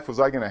of a life was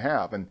I going to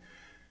have? And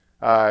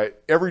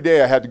every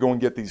day I had to go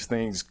and get these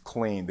things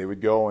cleaned. They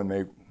would go and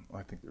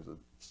I think there's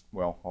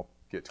well, I'll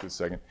get to it in a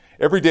second.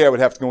 Every day I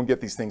would have to go and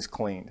get these things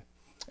cleaned.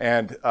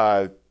 And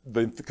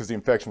because the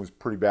infection was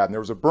pretty bad. And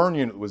there was a burn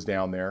unit that was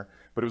down there,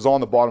 but it was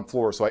on the bottom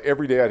floor. So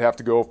every day I'd have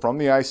to go from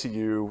the ICU,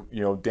 you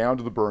know, down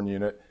to the burn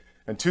unit.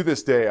 And to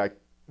this day,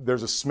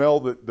 there's a smell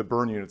that the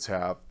burn units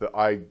have that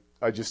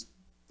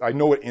I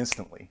know it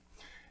instantly.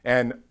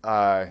 And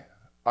I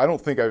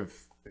don't think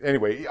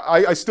anyway,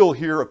 I still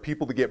hear of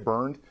people that get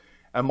burned,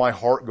 and my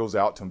heart goes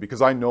out to them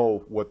because I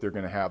know what they're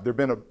going to have. There'd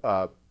been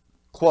a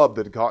club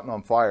that had gotten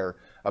on fire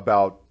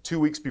about 2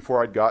 weeks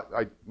before I'd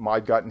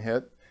gotten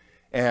hit,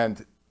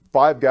 and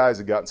 5 guys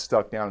had gotten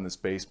stuck down in this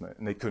basement,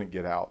 and they couldn't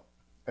get out.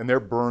 and their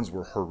burns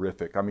were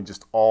horrific. I mean,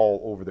 just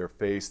all over their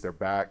face, their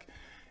back.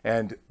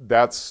 And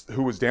that's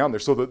who was down there.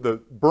 So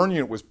the burn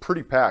unit was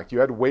pretty packed. You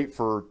had to wait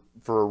for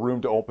a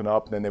room to open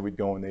up, and then they would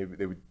go and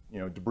they would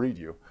debride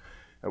you,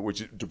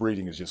 which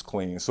debriding is just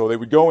cleaning. So they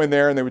would go in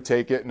there and they would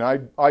take it. And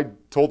I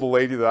told the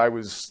lady that I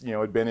was,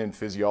 had been in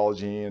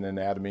physiology and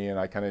anatomy, and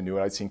I kind of knew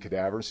it. I'd seen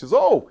cadavers. She says,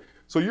 "Oh,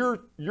 so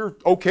you're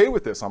okay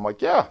with this?" I'm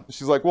like, "Yeah."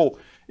 She's like, "Well,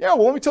 yeah,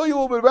 well, let me tell you a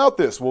little bit about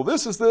this. Well,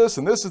 this is this,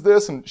 and this is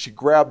this." And she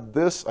grabbed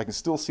this. I can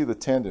still see the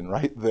tendon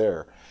right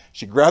there.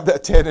 She grabbed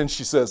that tendon.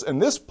 She says,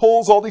 "And this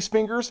pulls all these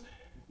fingers."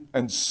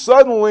 And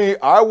suddenly,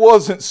 I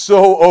wasn't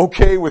so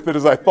okay with it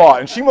as I thought.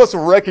 And she must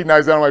have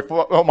recognized that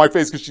on my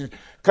face, because she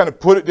kind of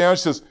put it down.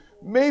 She says,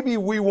 "Maybe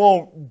we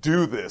won't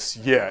do this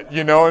yet,"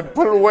 and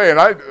put it away. And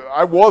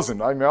I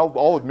wasn't. I mean,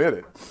 I'll admit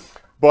it.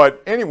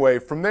 But anyway,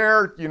 from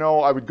there,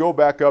 I would go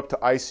back up to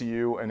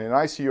ICU. And in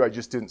ICU, I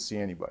just didn't see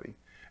anybody.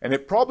 And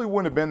it probably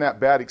wouldn't have been that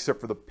bad, except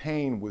for the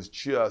pain was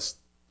just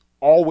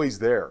always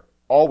there,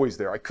 always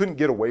there. I couldn't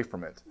get away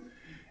from it.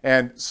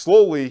 And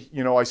slowly,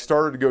 I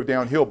started to go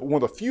downhill. But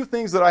one of the few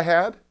things that I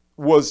had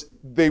was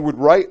they would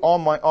write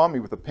on me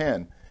with a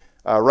pen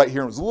right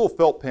here. It was a little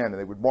felt pen, and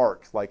they would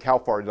mark, like, how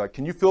far. Like,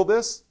 "Can you feel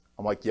this?"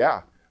 I'm like,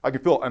 "Yeah, I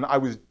can feel it." And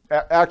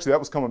actually, that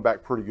was coming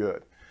back pretty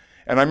good.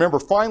 And I remember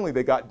finally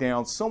they got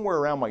down somewhere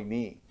around my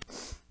knee.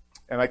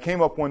 And I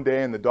came up one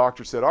day, and the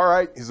doctor said, "All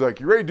right." He's like,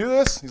 "You ready to do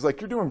this?" He's like,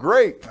 "You're doing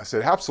great." I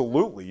said,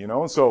 "Absolutely,"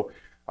 And so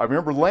I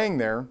remember laying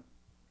there,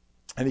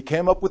 and he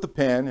came up with a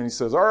pen, and he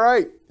says, "All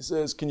right." He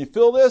says, "Can you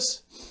feel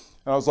this?"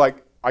 And I was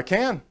like, I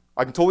can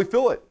totally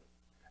feel it."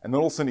 And then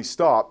all of a sudden he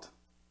stopped,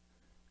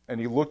 and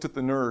he looked at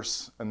the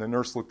nurse, and the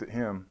nurse looked at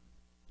him,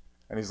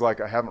 and he's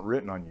like, "I haven't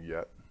written on you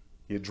yet."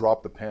 He had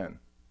dropped the pen.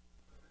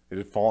 It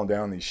had fallen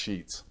down these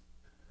sheets.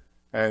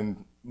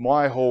 And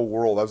my whole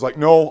world, I was like,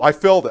 "No, I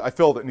felt it.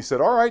 And he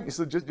said, "All right." He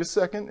said, just a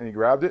second. And he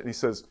grabbed it, and he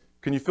says,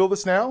 "Can you feel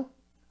this now?"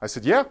 I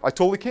said, "Yeah, I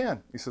totally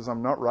can." He says,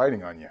 "I'm not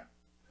writing on you."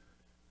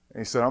 And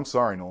he said, "I'm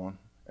sorry, Nolan."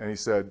 And he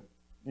said,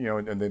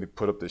 and then they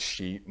put up this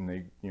sheet,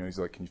 and he's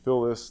like, "Can you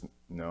feel this?"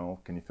 "No."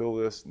 "Can you feel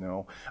this?"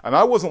 "No." And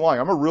I wasn't lying.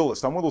 I'm a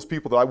realist. I'm one of those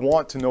people that I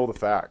want to know the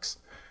facts.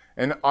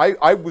 And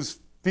I was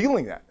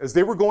feeling that. As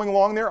they were going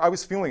along there, I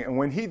was feeling it. And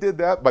when he did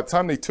that, by the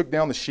time they took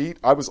down the sheet,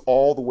 I was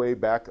all the way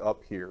back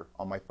up here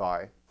on my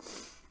thigh.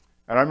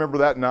 And I remember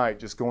that night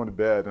just going to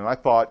bed, and I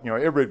thought,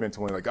 everybody had been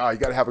telling me, like, you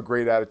got to have a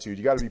great attitude.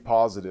 You got to be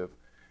positive.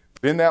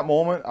 But in that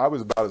moment, I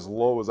was about as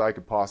low as I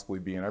could possibly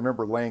be. And I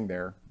remember laying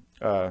there.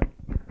 And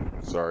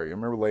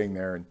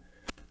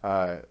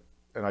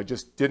I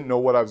just didn't know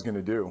what I was going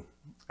to do.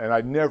 And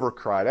I never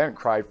cried. I hadn't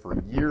cried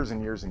for years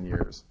and years and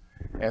years.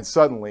 And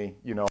suddenly,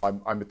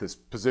 I'm at this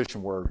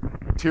position where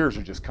tears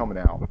are just coming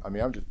out. I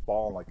mean, I'm just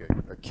bawling like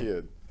a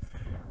kid.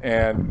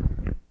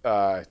 And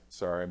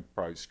sorry, I'm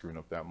probably screwing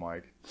up that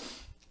mic.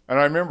 And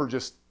I remember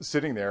just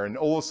sitting there, and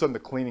all of a sudden the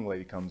cleaning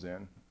lady comes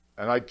in,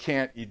 and I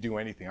can't do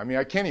anything. I mean,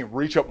 I can't even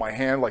reach up my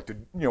hand like to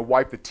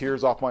wipe the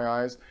tears off my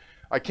eyes.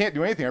 I can't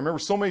do anything. I remember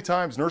so many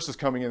times nurses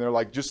coming in, they're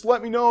like, "Just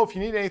let me know if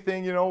you need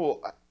anything,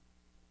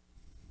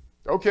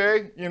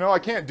 okay, I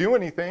can't do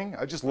anything.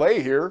 I just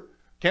lay here.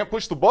 Can't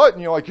push the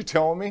button, like you're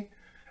telling me."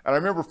 And I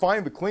remember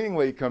finding the cleaning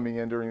lady coming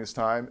in during this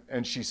time,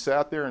 and she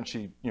sat there and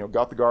she,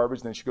 got the garbage,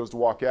 and then she goes to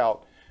walk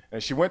out. And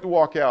as she went to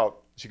walk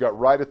out, she got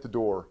right at the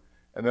door,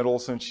 and then all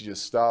of a sudden she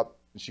just stopped,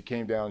 and she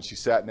came down and she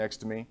sat next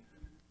to me,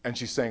 and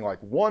she sang like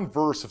one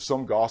verse of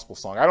some gospel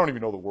song. I don't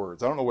even know the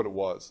words. I don't know what it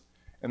was.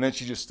 And then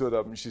she just stood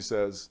up and she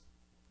says,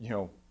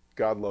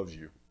 "God loves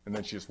you." And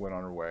then she just went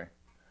on her way.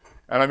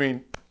 And I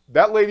mean,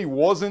 that lady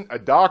wasn't a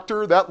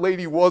doctor. That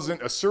lady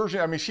wasn't a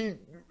surgeon. I mean, she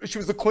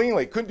was the cleaning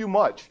lady, couldn't do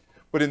much.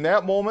 But in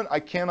that moment, I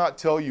cannot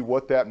tell you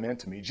what that meant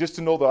to me. Just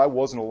to know that I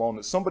wasn't alone,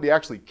 that somebody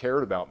actually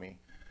cared about me.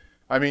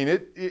 I mean,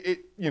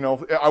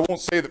 I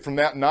won't say that from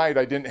that night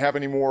I didn't have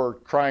any more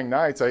crying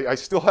nights. I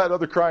still had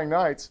other crying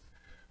nights,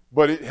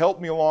 but it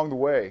helped me along the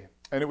way.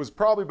 And it was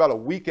probably about a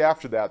week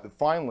after that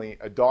finally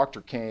a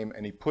doctor came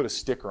and he put a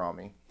sticker on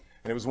me.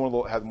 And it was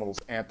had one of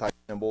those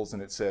anti-symbols,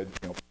 and it said,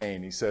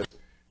 pain. He said,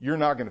 "You're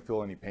not going to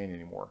feel any pain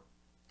anymore."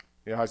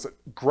 I said,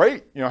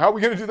 "Great. How are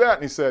we going to do that?"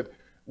 And he said,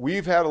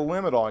 "We've had a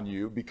limit on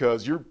you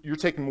because you're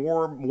taking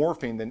more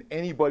morphine than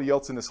anybody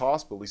else in this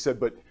hospital." He said,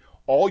 "But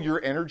all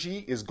your energy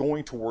is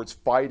going towards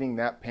fighting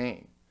that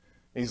pain."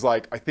 And he's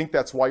like, "I think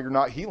that's why you're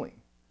not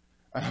healing."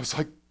 And I was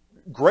like,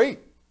 "Great."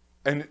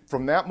 And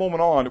from that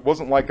moment on, it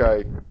wasn't like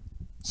I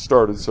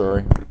started,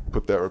 sorry,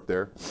 put that up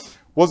there. It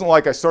wasn't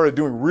like I started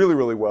doing really,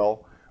 really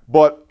well,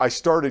 but I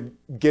started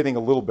getting a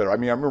little better. I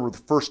mean, I remember the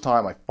first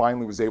time I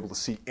finally was able to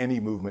see any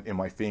movement in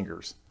my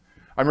fingers.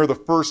 I remember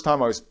the first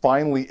time I was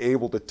finally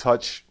able to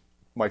touch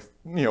my,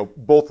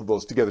 both of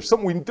those together.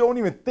 Something we don't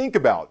even think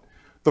about.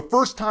 The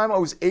first time I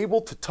was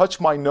able to touch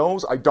my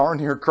nose, I darn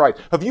near cried.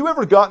 Have you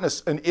ever gotten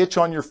an itch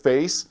on your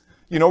face,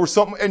 or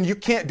something, and you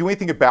can't do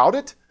anything about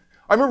it?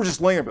 I remember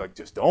just laying there like,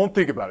 just don't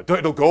think about it.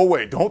 It'll go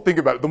away. Don't think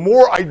about it. The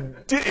more I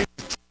did,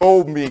 it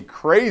drove me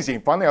crazy.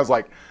 And finally I was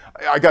like,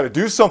 I got to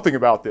do something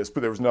about this,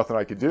 but there was nothing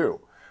I could do.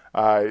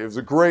 It was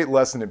a great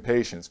lesson in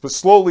patience, but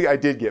slowly I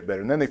did get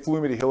better. And then they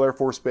flew me to Hill Air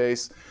Force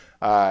Base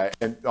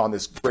and on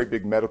this great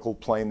big medical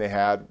plane they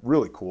had,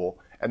 really cool.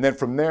 And then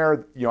from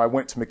there, I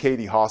went to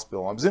McCady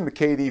Hospital. I was in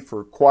McCady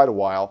for quite a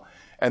while.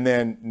 And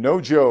then,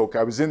 no joke,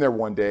 I was in there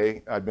one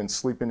day. I'd been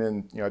sleeping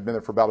in, I'd been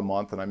there for about a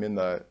month, and I'm in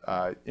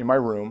my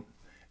room,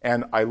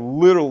 and I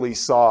literally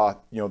saw,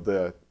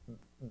 the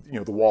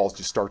walls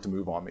just start to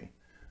move on me.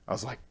 I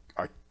was like,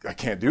 I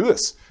can't do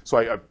this. So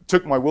I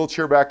took my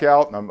wheelchair back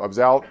out, and I was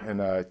out,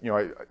 and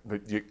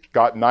it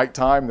got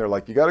nighttime. They're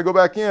like, you got to go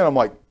back in. I'm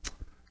like,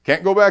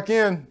 can't go back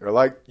in. They're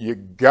like, you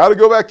got to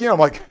go back in. I'm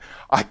like,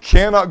 I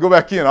cannot go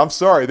back in. I'm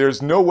sorry.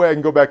 There's no way I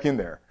can go back in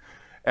there.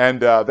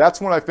 And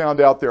that's when I found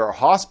out there are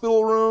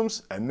hospital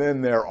rooms, and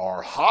then there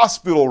are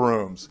hospital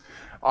rooms.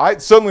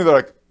 Suddenly they're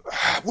like,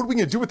 what are we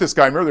going to do with this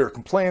guy? I remember they were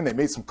complaining. They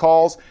made some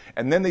calls,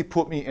 and then they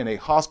put me in a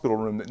hospital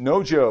room that,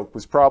 no joke,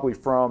 was probably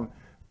from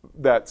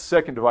that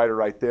second divider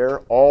right there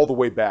all the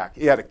way back.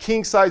 He had a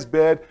king-size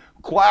bed,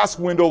 glass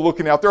window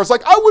looking out there. I was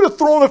like, I would have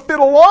thrown a fit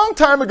a long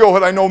time ago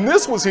had I known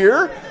this was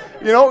here.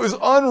 It was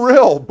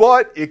unreal,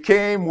 but it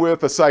came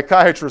with a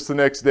psychiatrist the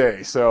next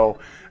day. So,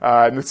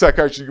 and the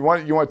psychiatrist, you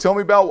want to tell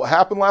me about what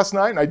happened last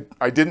night? And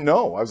I didn't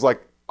know. I was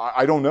like,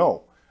 I don't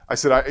know. I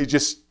said,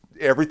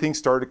 everything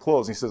started to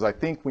close. And he says, I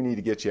think we need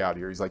to get you out of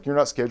here. He's like, you're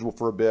not scheduled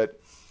for a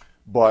bit,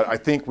 but I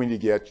think we need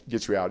to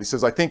get you out. He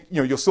says, I think,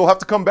 you'll still have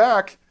to come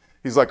back.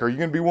 He's like, are you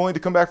going to be willing to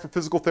come back for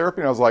physical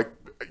therapy? And I was like,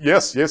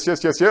 yes. If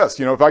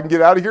I can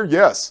get out of here,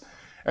 yes.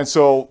 And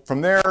so from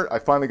there, I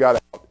finally got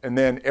out. And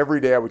then every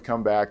day I would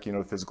come back,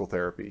 to physical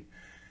therapy.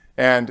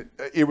 And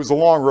it was a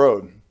long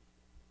road.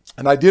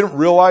 And I didn't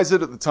realize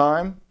it at the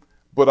time,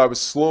 but I was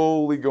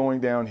slowly going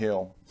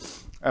downhill.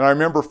 And I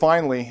remember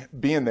finally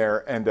being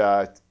there and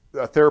a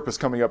therapist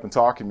coming up and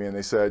talking to me, and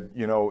they said,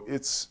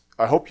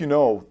 I hope you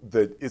know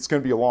that it's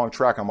going to be a long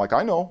track. I'm like,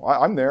 I know,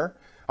 I'm there.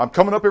 I'm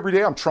coming up every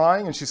day, I'm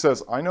trying. And she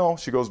says, I know.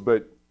 She goes,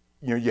 but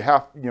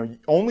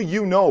only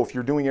you know if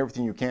you're doing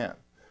everything you can.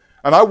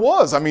 And I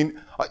was. I mean,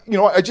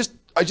 I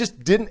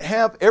just didn't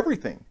have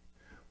everything.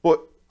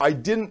 But I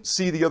didn't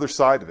see the other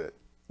side of it.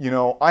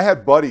 I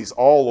had buddies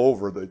all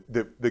over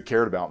that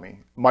cared about me.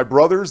 My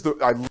brothers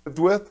that I lived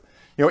with,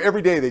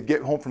 every day they'd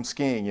get home from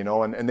skiing,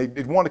 and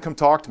they'd want to come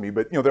talk to me.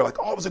 But, they're like,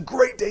 oh, it was a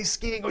great day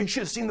skiing. Oh, you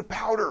should have seen the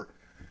powder.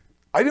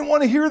 I didn't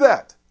want to hear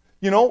that.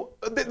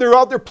 They're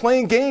out there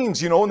playing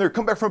games, and they're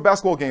come back from a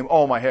basketball game.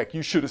 Oh, my heck,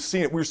 you should have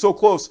seen it. We were so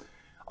close.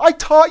 I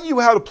taught you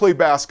how to play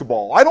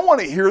basketball. I don't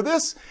want to hear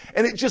this.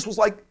 And it just was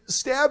like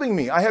stabbing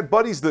me. I had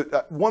buddies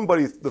one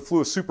buddy that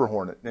flew a Super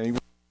Hornet,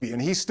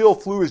 and he still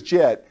flew his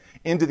jet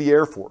into the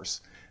Air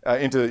Force,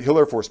 into Hill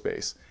Air Force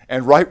Base.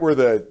 And right where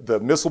the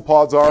missile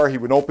pods are, he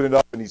would open it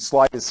up and he'd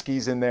slide his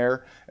skis in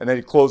there, and then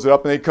he'd close it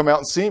up and they'd come out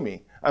and see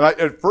me. And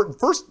the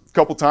first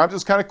couple times it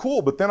was kind of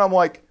cool, but then I'm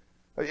like,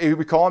 he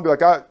would call and be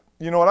like,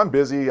 you know what, I'm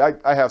busy,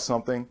 I have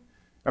something.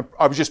 And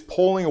I was just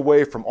pulling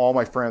away from all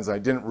my friends, and I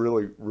didn't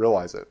really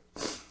realize it.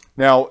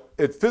 Now,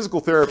 at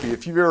physical therapy,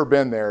 if you've ever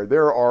been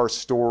there are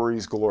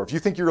stories galore. If you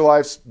think your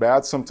life's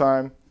bad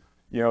sometime,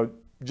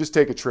 just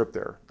take a trip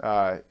there.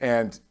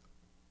 And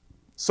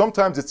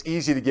sometimes it's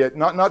easy to get,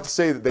 not to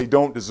say that they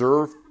don't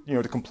deserve,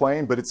 to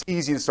complain, but it's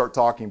easy to start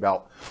talking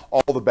about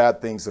all the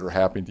bad things that are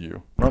happening to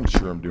you. I'm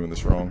sure I'm doing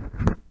this wrong.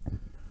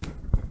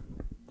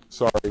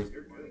 Sorry.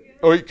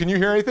 Oh, can you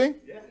hear anything?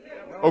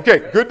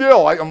 Okay, good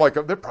deal. I'm like,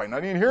 they're probably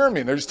not even hearing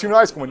me. And they're just too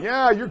nice going,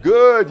 yeah, you're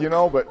good,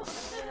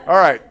 but all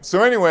right.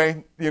 So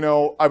anyway,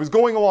 I was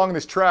going along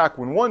this track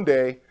when one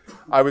day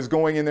I was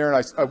going in there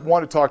and I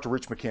wanted to talk to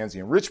Rich McKenzie.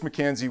 And Rich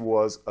McKenzie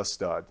was a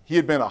stud. He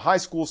had been a high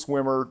school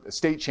swimmer, a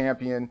state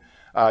champion,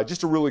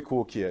 just a really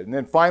cool kid. And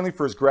then finally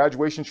for his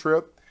graduation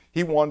trip,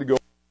 he wanted to go on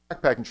a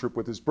backpacking trip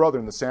with his brother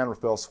in the San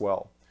Rafael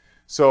Swell.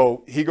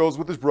 So he goes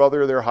with his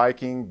brother, they're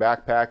hiking,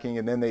 backpacking,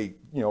 and then they,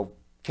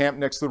 camp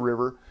next to the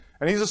river.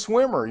 And he's a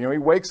swimmer. He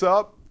wakes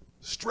up,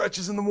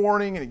 stretches in the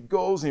morning, and he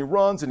goes and he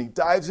runs and he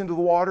dives into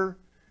the water,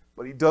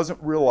 but he doesn't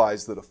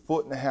realize that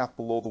 1.5 feet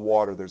below the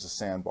water there's a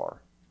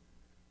sandbar.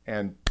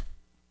 And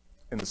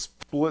in the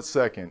split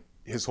second,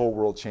 his whole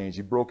world changed.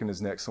 He'd broken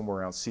his neck somewhere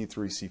around C3,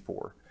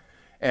 C4.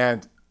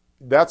 And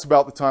that's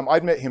about the time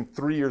I'd met him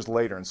 3 years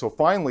later. And so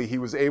finally he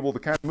was able to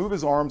kind of move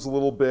his arms a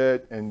little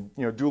bit and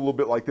do a little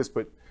bit like this,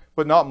 but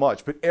not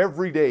much. But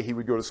every day he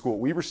would go to school at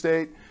Weber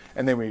State,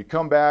 and then we'd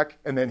come back,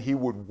 and then he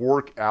would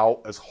work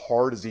out as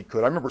hard as he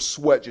could. I remember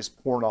sweat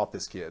just pouring off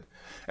this kid.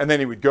 And then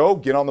he would go,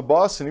 get on the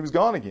bus, and he was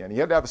gone again. He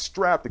had to have a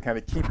strap to kind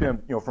of keep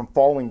him, from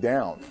falling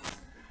down.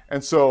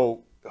 And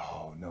so,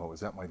 oh no, is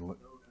that my,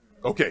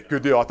 okay,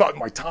 good deal. I thought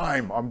my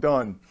time, I'm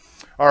done.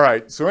 All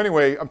right, so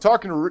anyway, I'm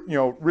talking to,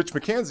 Rich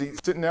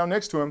McKenzie, sitting down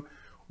next to him,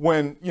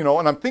 when,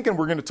 and I'm thinking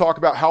we're going to talk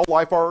about how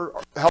bad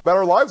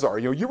our lives are.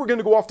 You were going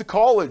to go off to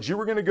college. You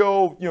were going to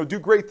go, do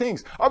great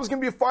things. I was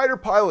going to be a fighter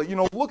pilot.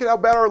 Look at how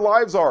bad our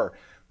lives are.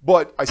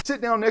 But I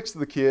sit down next to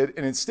the kid,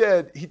 and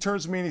instead he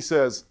turns to me and he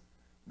says,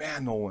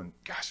 man, Nolan,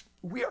 gosh,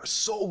 we are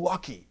so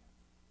lucky.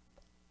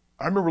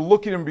 I remember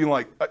looking at him and being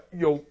like,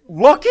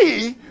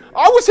 lucky?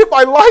 I was hit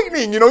by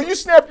lightning. You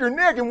snapped your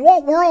neck. In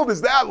what world is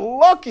that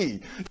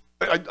lucky?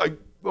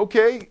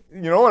 okay,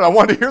 and I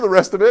wanted to hear the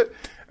rest of it.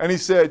 And he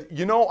said,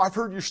 I've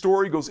heard your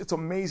story. He goes, it's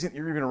amazing that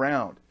you're even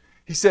around.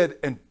 He said,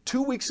 and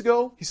 2 weeks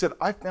ago, he said,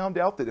 I found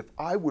out that if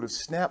I would have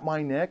snapped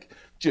my neck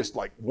just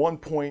like 1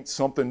 point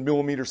something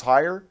millimeters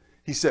higher,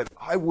 he said,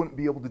 I wouldn't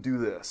be able to do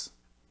this.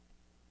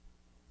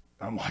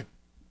 I'm like,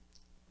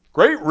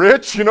 great,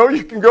 Rich,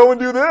 you can go and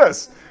do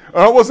this. And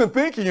I wasn't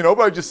thinking, but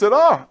I just said,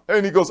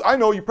 And he goes, I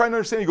know, you probably don't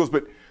understand. He goes,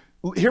 but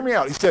hear me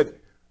out. He said,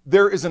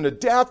 there is an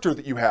adapter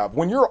that you have.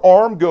 When your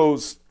arm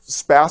goes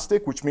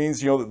spastic, which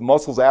means, that the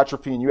muscles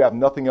atrophy and you have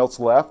nothing else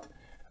left,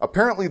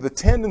 apparently the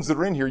tendons that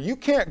are in here, you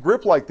can't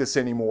grip like this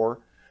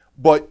anymore.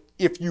 But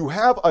if you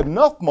have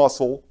enough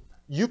muscle,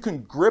 you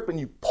can grip and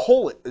you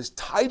pull it as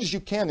tight as you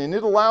can, and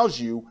it allows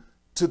you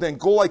to then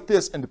go like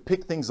this and to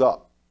pick things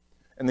up.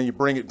 And then you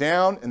bring it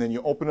down, and then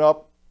you open it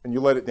up, and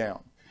you let it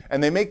down.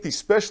 And they make these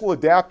special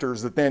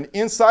adapters that then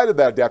inside of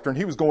that adapter, and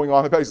he was going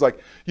on about, he's like,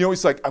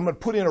 I'm going to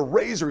put in a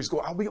razor. He's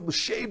going, I'll be able to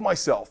shave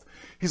myself.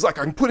 He's like,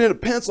 I can put in a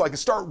pencil. I can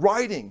start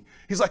writing.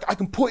 He's like, I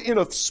can put in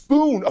a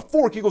spoon, a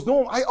fork. He goes,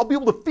 no, I'll be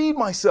able to feed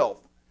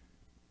myself.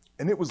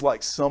 And it was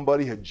like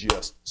somebody had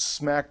just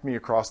smacked me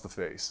across the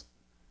face.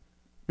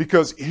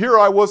 Because here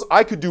I was,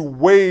 I could do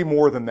way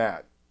more than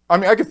that. I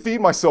mean, I could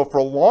feed myself for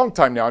a long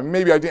time now. I mean,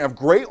 maybe I didn't have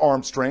great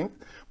arm strength,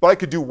 but I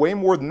could do way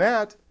more than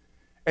that.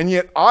 And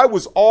yet I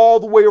was all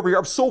the way over here.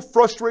 I was so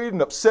frustrated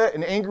and upset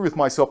and angry with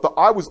myself that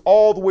I was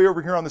all the way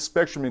over here on the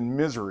spectrum in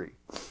misery.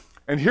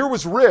 And here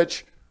was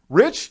Rich.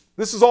 Rich,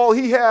 this is all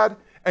he had.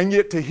 And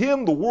yet to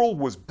him, the world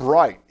was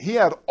bright. He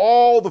had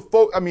all the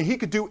he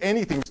could do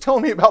anything. He was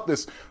telling me about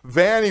this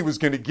van he was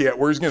going to get,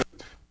 where he's going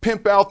to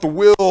pimp out the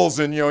wheels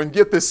and, and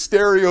get this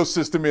stereo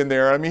system in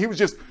there. I mean, he was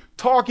just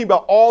talking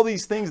about all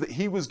these things that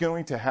he was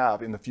going to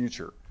have in the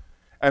future.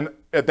 And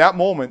at that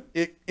moment,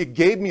 it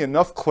gave me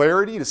enough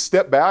clarity to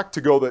step back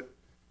to go that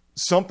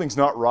something's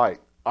not right.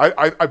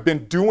 I've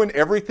been doing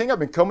everything. I've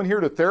been coming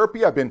here to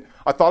therapy. I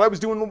thought I was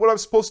doing what I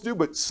was supposed to do,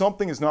 but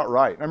something is not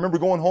right. And I remember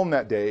going home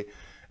that day,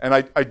 and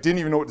I didn't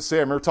even know what to say. I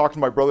remember talking to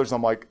my brothers.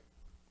 I'm like,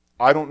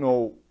 I don't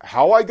know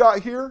how I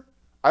got here.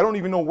 I don't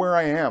even know where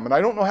I am, and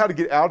I don't know how to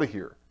get out of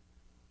here.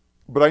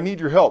 But I need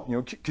your help.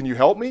 Can you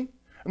help me?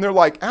 And they're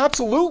like,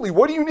 absolutely.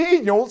 What do you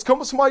need? Let's come up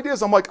with some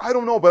ideas. I'm like, I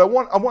don't know, but I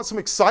want some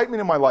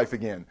excitement in my life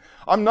again.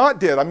 I'm not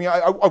dead. I mean,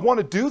 I want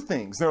to do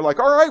things. And they're like,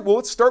 all right, well,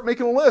 let's start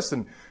making a list.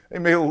 And they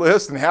made a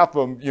list, and half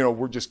of them,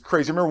 were just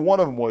crazy. I remember one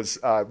of them was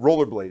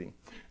rollerblading. And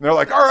they're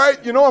like, all right,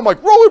 I'm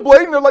like,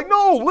 rollerblading? They're like,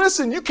 no,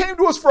 listen, you came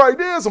to us for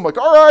ideas. I'm like,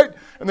 all right.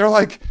 And they're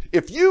like,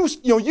 if you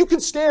can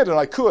stand, and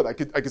I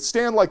could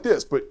stand like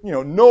this, but,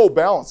 no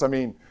balance. I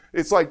mean,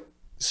 it's like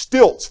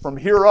stilts from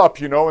here up,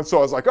 And so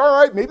I was like,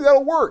 all right, maybe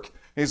that'll work.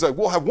 And he's like,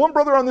 we'll have one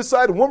brother on this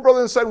side and one brother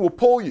on this side, and we'll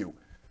pull you.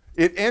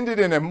 It ended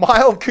in a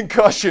mild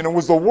concussion and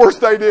was the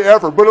worst idea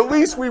ever, but at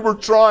least we were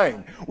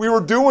trying. We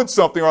were doing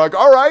something. We're like,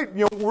 all right,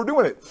 we're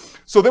doing it.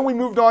 So then we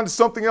moved on to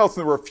something else,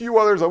 and there were a few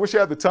others. I wish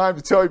I had the time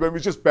to tell you, but it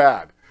was just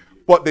bad.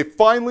 But they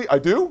finally, I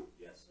do?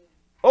 Yes.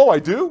 Oh, I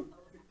do?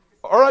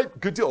 All right,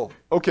 good deal.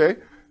 Okay,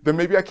 then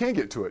maybe I can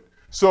get to it.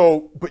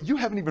 So, but you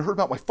haven't even heard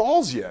about my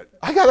falls yet.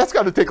 That's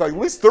got to take like at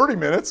least 30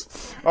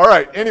 minutes. All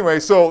right, anyway,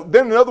 so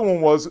then another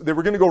one was they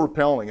were going to go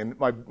rappelling, and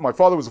my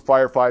father was a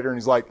firefighter, and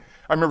he's like,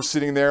 I remember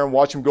sitting there and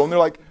watching him go, and they're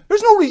like,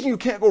 there's no reason you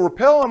can't go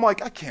rappel. I'm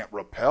like, I can't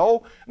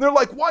rappel. And they're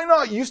like, why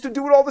not? You used to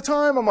do it all the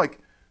time. I'm like,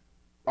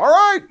 all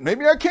right,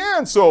 maybe I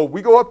can. So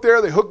we go up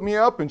there, they hook me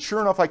up, and sure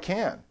enough, I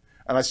can.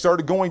 And I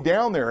started going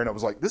down there, and I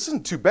was like, this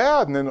isn't too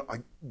bad. And then I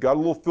got a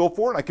little feel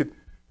for it, and I could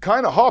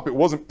kind of hop. It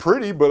wasn't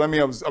pretty, but I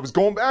mean, I was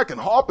going back and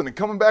hopping and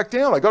coming back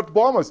down. I got to the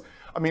bottom.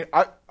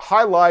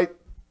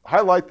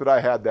 Highlight that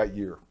I had that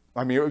year.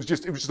 I mean, it was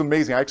just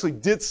amazing. I actually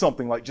did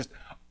something like just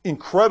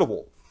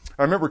incredible.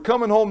 I remember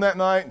coming home that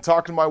night and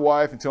talking to my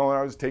wife and telling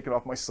her I was taking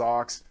off my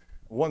socks.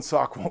 One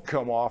sock won't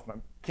come off, and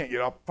I can't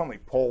get up. Finally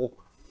pull.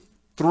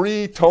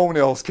 3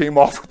 toenails came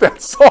off with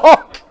that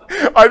sock.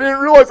 I didn't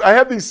realize I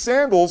had these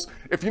sandals.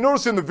 If you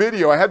notice in the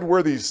video, I had to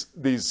wear these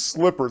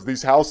slippers,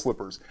 these house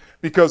slippers,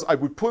 because I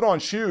would put on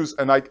shoes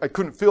and I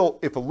couldn't feel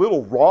if a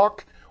little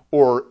rock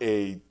or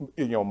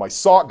my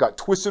sock got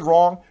twisted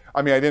wrong.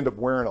 I mean, I'd end up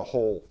wearing a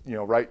hole,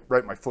 right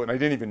in my foot, and I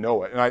didn't even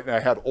know it. And I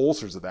had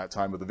ulcers at that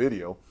time of the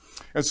video.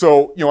 And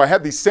so, I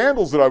had these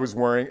sandals that I was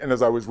wearing, and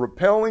as I was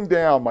rappelling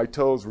down, my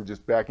toes were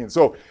just back in.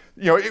 So,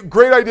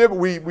 great idea, but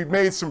we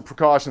made some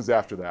precautions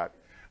after that.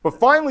 But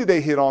finally,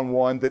 they hit on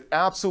one that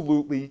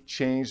absolutely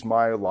changed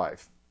my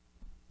life.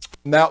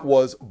 And that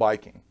was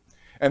biking.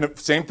 And the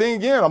same thing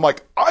again. I'm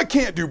like, I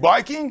can't do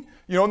biking.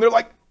 And they're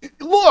like,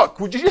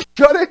 look, would you just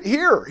cut it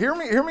here? Hear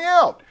me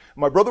out.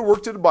 My brother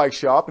worked at a bike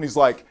shop, and he's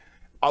like,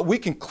 we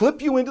can clip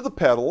you into the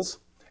pedals,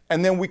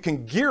 and then we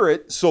can gear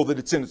it so that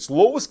it's in its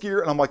lowest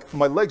gear. And I'm like,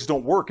 my legs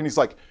don't work. And he's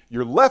like,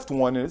 your left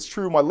one, and it's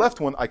true, my left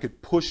one, I could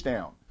push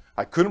down.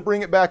 I couldn't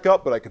bring it back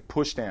up, but I could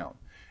push down.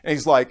 And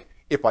he's like,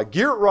 if I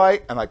gear it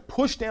right and I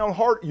push down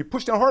hard,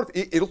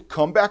 it'll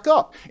come back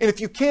up. And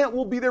if you can't,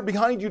 we'll be there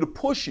behind you to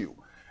push you.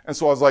 And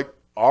so I was like,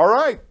 all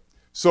right.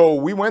 So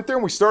we went there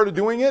and we started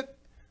doing it.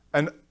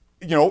 And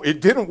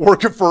it didn't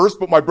work at first,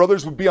 but my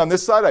brothers would be on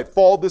this side. I'd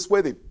fall this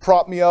way. They'd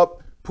prop me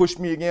up, push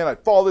me again.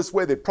 I'd fall this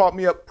way. They'd prop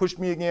me up, push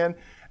me again.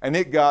 And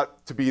it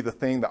got to be the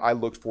thing that I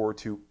looked forward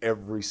to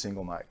every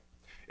single night.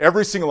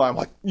 Every single night, I'm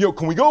like,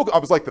 can we go? I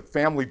was like the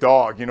family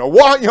dog,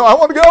 what? I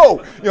want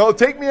to go,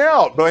 take me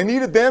out. But I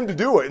needed them to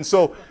do it. And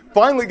so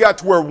finally got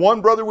to where one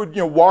brother would,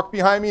 walk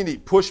behind me and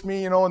he'd push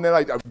me, and then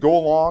I'd go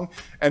along.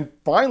 And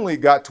finally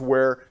got to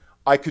where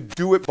I could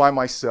do it by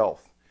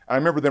myself. And I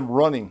remember them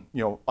running,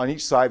 on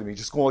each side of me,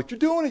 just going like, you're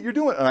doing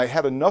it. And I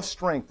had enough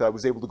strength that I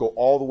was able to go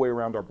all the way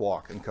around our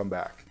block and come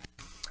back.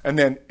 And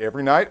then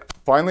every night,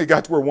 finally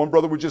got to where one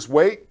brother would just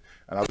wait.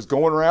 And I was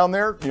going around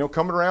there,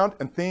 coming around,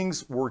 and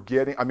things were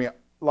getting,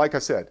 like I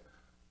said,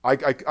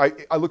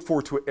 I look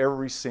forward to it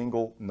every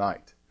single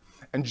night.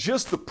 And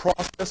just the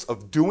process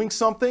of doing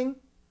something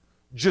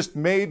just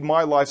made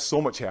my life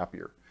so much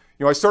happier.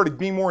 I started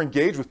being more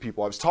engaged with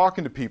people. I was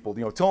talking to people,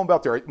 telling them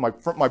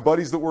about my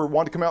buddies that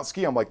wanted to come out and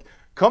ski. I'm like,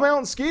 come out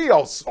and ski.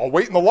 I'll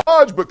wait in the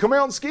lodge, but come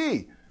out and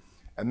ski.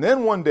 And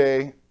then one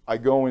day, I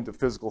go into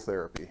physical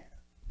therapy.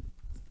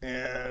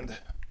 And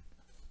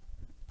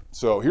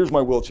so here's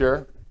my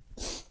wheelchair.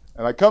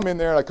 And I come in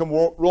there, and I come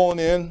rolling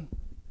in.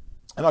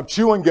 And I'm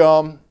chewing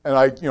gum, and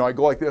I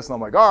go like this, and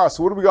I'm like,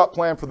 so what do we got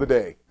planned for the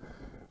day?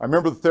 I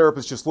remember the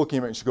therapist just looking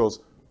at me, and she goes,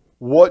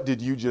 what did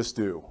you just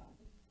do?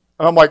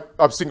 And I'm like,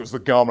 I was thinking it was the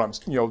gum, and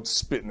I'm,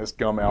 spitting this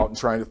gum out and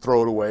trying to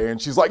throw it away.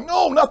 And she's like,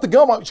 no, not the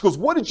gum. She goes,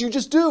 what did you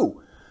just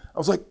do? I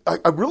was like,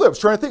 I was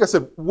trying to think. I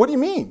said, what do you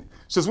mean?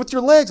 She says, with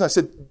your legs. And I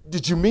said,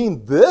 did you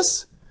mean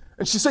this?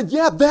 And she said,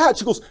 yeah, that.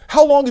 She goes,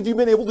 how long have you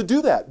been able to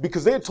do that?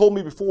 Because they had told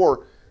me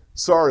before,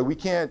 sorry, we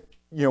can't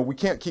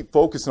keep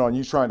focusing on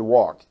you trying to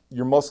walk.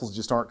 Your muscles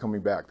just aren't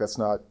coming back. That's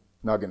not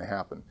going to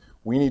happen.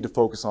 We need to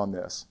focus on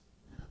this.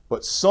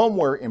 But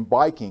somewhere in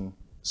biking,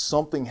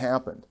 something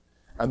happened.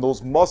 And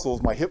those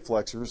muscles, my hip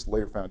flexors,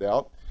 later found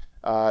out,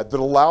 that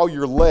allow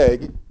your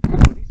leg.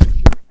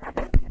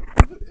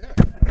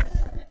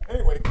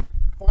 Anyway,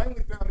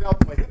 finally found out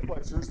that my hip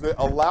flexors that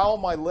allow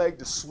my leg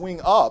to swing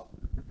up,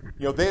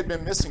 they had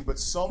been missing, but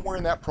somewhere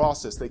in that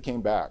process, they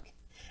came back.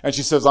 And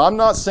she says, I'm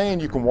not saying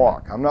you can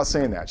walk. I'm not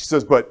saying that. She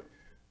says, but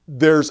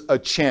there's a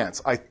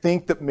chance. I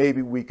think that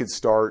maybe we could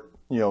start,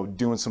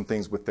 doing some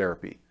things with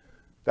therapy.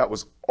 That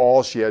was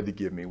all she had to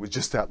give me, was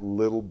just that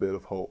little bit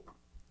of hope.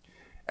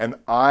 And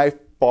I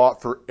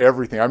fought for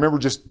everything. I remember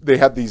they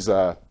had these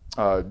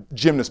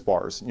gymnast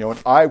bars, and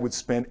I would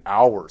spend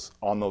hours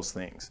on those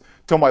things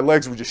until my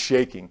legs were just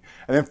shaking.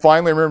 And then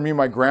finally, I remember me and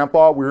my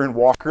grandpa, we were in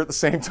Walker at the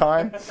same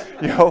time,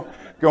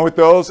 going with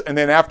those. And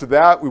then after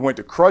that, we went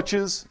to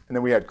crutches, and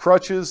then we had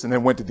crutches, and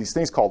then went to these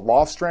things called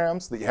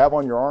Lofstrams that you have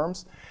on your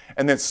arms.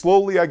 And then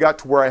slowly I got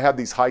to where I had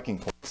these hiking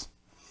poles.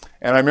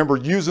 And I remember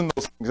using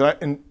those things.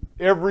 And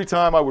every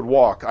time I would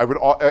walk, I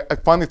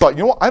finally thought,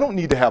 I don't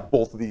need to have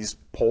both of these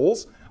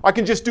poles. I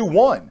can just do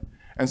one.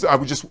 And so I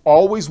would just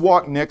always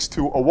walk next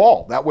to a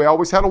wall. That way I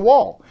always had a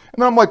wall.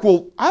 And then I'm like,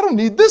 well, I don't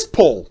need this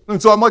pole.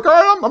 And so I'm like, all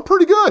right, I'm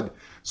pretty good.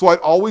 So I'd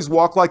always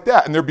walk like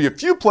that. And there'd be a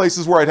few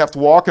places where I'd have to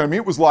walk. And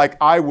it was like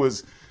I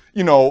was,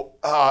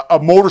 a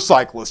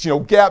motorcyclist,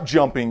 gap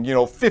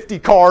jumping, 50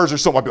 cars or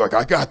something. I'd be like,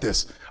 I got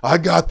this.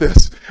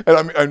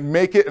 And I'd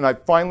make it, and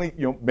I'd finally,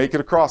 make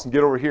it across and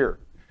get over here.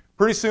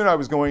 Pretty soon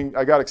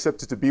I got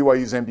accepted to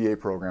BYU's MBA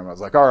program. I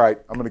was like, all right,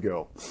 I'm going to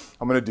go.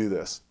 I'm going to do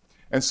this.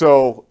 And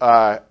so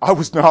I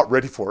was not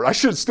ready for it. I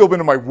should have still been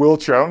in my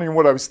wheelchair. I don't even know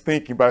what I was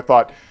thinking, but I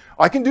thought,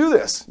 I can do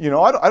this.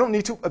 I don't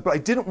need to, but I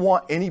didn't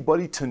want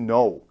anybody to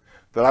know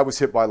that I was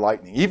hit by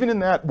lightning. Even in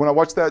that, when I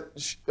watched that,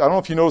 I don't know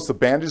if you noticed the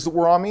bandages that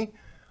were on me.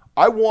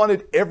 I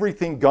wanted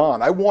everything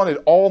gone. I wanted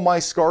all my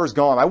scars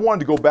gone. I wanted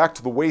to go back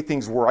to the way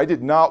things were. I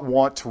did not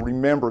want to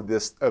remember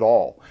this at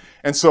all.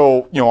 And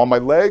so, on my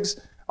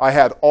legs, I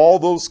had all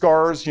those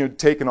scars,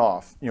 taken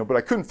off, but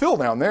I couldn't feel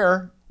down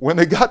there. When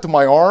they got to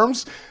my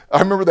arms, I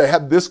remember they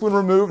had this one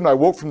removed, and I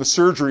woke from the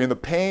surgery, and the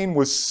pain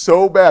was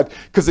so bad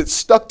because it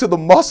stuck to the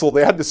muscle.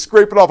 They had to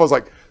scrape it off. I was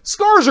like,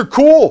 scars are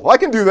cool. I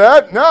can do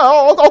that. No,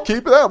 I'll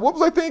keep that. What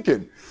was I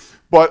thinking?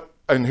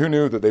 And who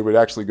knew that they would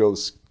actually go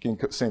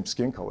the same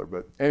skin color?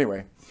 But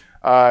anyway,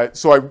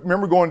 so I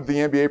remember going to the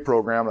MBA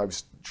program, and I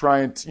was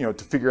trying to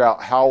figure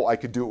out how I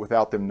could do it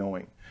without them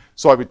knowing.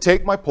 So I would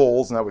take my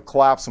poles and I would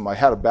collapse them. I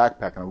had a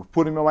backpack, and I would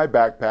put them in my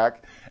backpack,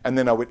 and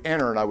then I would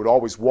enter, and I would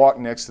always walk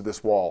next to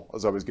this wall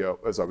as I would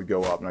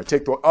go up. And I'd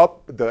take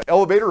the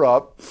elevator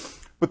up.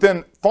 But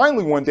then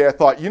finally one day I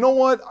thought, you know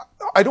what?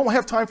 I don't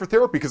have time for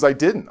therapy, because I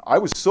didn't. I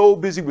was so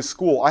busy with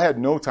school, I had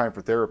no time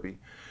for therapy.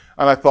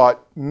 And I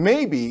thought,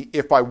 maybe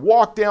if I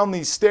walk down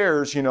these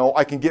stairs,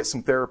 I can get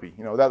some therapy.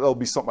 That'll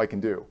be something I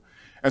can do.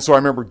 And so I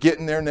remember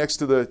getting there next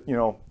to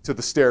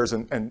the stairs.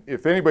 And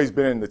if anybody's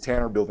been in the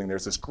Tanner building,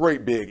 there's this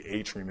great big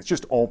atrium. It's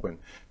just open,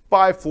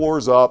 5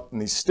 floors up, and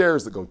these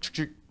stairs that go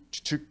chick,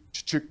 chick,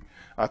 chick, chick.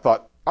 I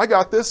thought, I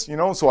got this,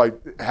 So I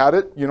had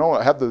it,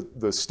 I had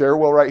the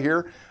stairwell right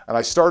here, and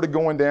I started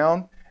going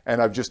down,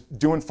 and I'm just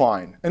doing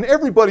fine. And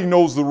everybody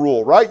knows the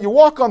rule, right? You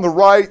walk on the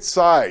right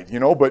side,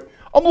 but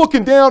I'm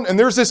looking down, and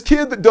there's this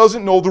kid that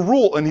doesn't know the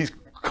rule, and he's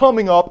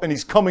coming up, and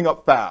he's coming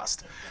up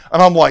fast.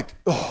 And I'm like,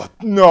 oh,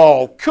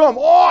 no, come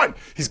on.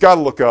 He's got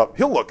to look up.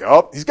 He'll look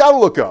up. He's got to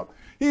look up.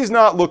 He's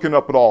not looking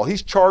up at all.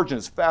 He's charging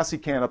as fast as he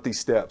can up these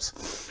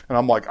steps. And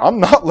I'm like, I'm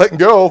not letting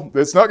go.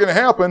 It's not going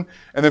to happen.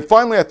 And then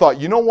finally I thought,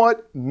 you know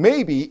what?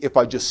 Maybe if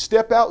I just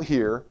step out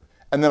here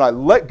and then I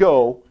let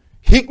go,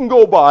 he can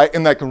go by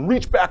and I can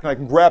reach back and I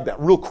can grab that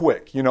real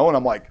quick, you know? And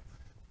I'm like,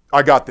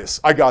 I got this.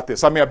 I got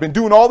this. I mean, I've been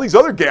doing all these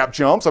other gap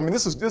jumps. I mean,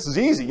 this is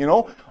easy, you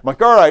know? I'm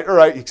like, all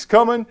right. He's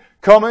coming.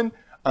 And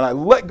I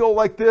let go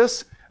like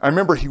this. I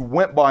remember he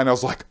went by and I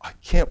was like, I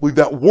can't believe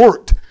that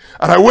worked.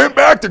 And I went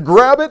back to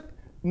grab it,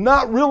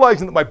 not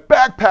realizing that my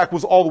backpack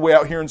was all the way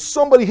out here and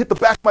somebody hit the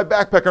back of my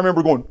backpack. I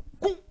remember going,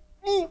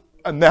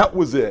 and that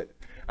was it.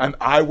 And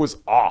I was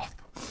off.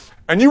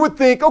 And you would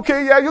think,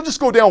 okay, yeah, you'll just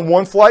go down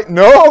one flight.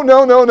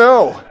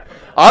 No.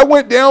 I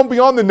went down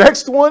beyond the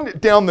next one,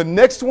 down the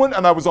next one,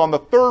 and I was on the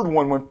third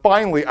one when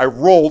finally I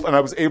rolled and I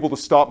was able to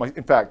stop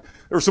in fact,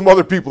 there were some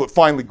other people that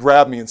finally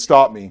grabbed me and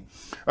stopped me.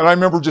 And I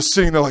remember just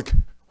sitting there like,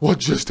 what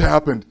just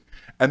happened?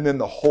 And then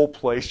the whole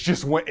place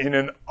just went in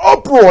an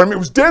uproar. I mean, it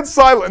was dead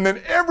silent, and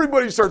then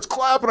everybody starts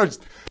clapping.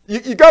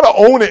 You got to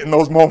own it in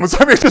those moments.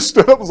 I mean, I just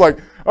stood up and was like,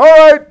 all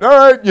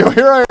right, you know,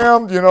 here I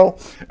am, you know,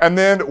 and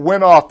then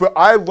went off. But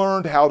I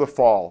learned how to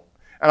fall.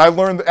 And I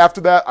learned that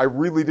after that, I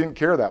really didn't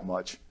care that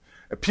much.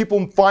 And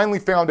people finally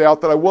found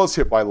out that I was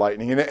hit by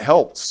lightning, and it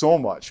helped so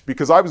much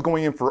because I was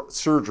going in for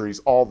surgeries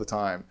all the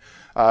time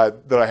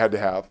that I had to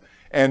have.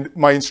 And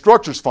my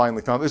instructors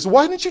finally found it. They said,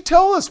 why didn't you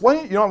tell us? Why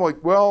didn't you know? I'm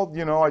like, well,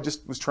 you know, I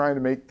just was trying to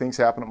make things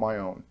happen on my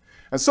own.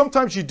 And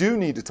sometimes you do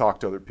need to talk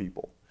to other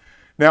people.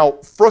 Now,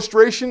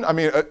 frustration, I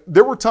mean,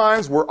 there were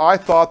times where I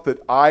thought that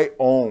I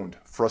owned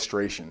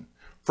frustration.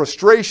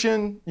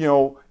 Frustration, you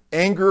know,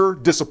 anger,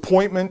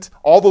 disappointment,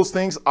 all those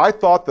things, I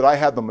thought that I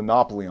had the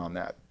monopoly on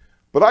that.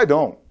 But I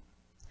don't.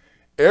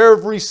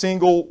 Every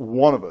single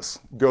one of us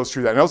goes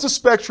through that. Now, it's a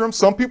spectrum.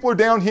 Some people are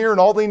down here, and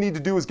all they need to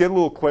do is get a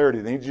little clarity.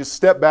 They need to just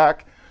step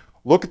back,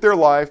 look at their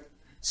life,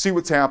 see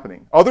what's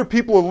happening. Other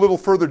people are a little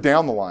further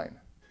down the line.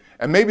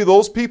 And maybe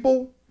those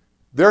people,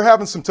 they're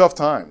having some tough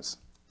times.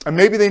 And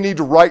maybe they need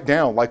to write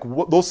down like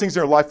those things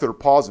in their life that are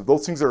positive,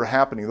 those things that are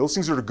happening, those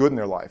things that are good in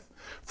their life.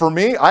 For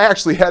me, I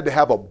actually had to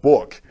have a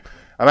book.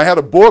 And I had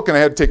a book and I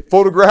had to take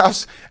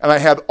photographs and I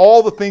had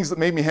all the things that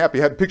made me happy.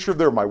 I had a picture of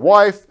there of my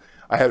wife.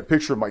 I had a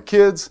picture of my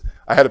kids.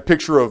 I had a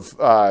picture of,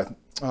 I'm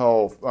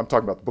talking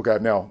about the book I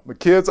have now, my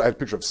kids. I had a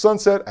picture of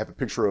sunset. I have a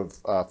picture of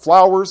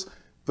flowers.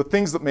 The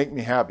things that make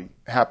me happy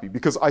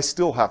because I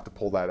still have to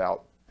pull that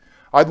out.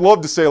 I'd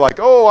love to say like,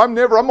 oh,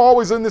 I'm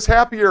always in this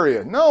happy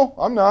area. No,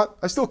 I'm not.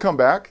 I still come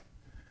back.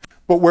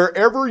 But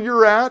wherever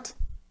you're at,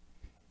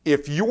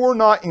 if you're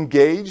not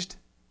engaged,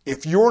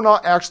 if you're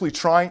not actually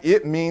trying,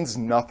 it means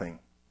nothing.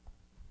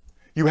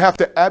 You have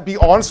to be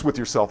honest with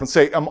yourself and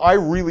say, am I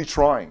really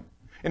trying?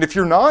 And if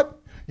you're not,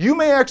 you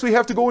may actually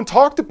have to go and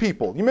talk to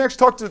people. You may actually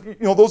talk to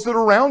those that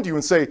are around you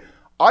and say,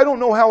 I don't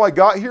know how I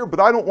got here, but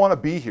I don't want to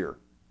be here.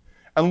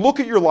 And look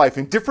at your life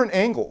in different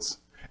angles.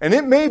 And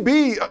it may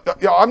be,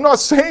 I'm not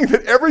saying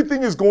that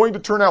everything is going to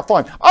turn out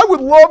fine. I would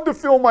love to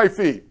feel my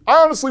feet.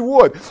 I honestly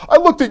would. I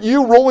looked at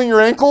you rolling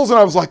your ankles and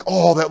I was like,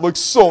 oh, that looks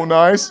so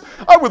nice.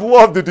 I would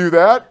love to do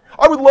that.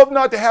 I would love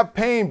not to have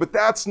pain, but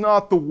that's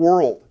not the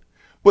world.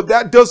 But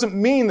that doesn't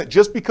mean that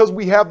just because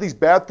we have these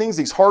bad things,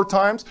 these hard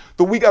times,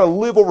 that we got to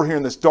live over here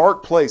in this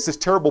dark place, this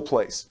terrible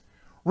place.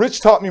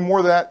 Rich taught me more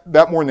of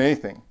that more than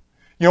anything.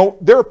 You know,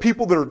 there are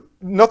people that are,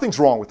 nothing's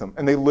wrong with them,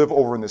 and they live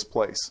over in this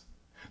place.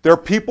 There are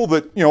people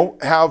that,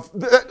 have,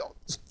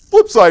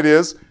 flip side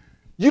is,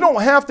 you don't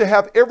have to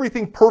have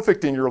everything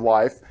perfect in your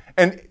life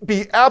and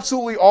be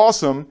absolutely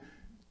awesome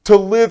to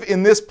live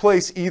in this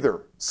place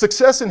either.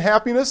 Success and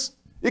happiness,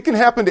 it can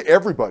happen to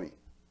everybody.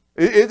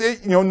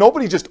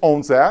 Nobody just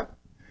owns that.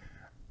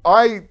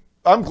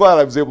 I'm glad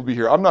I was able to be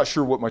here. I'm not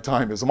sure what my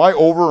time is. Am I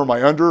over or am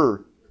I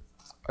under?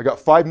 I got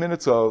 5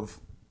 minutes of,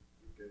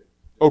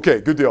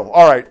 okay, good deal.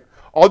 All right.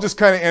 I'll just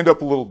kind of end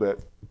up a little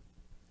bit.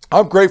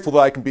 I'm grateful that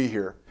I can be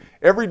here.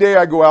 Every day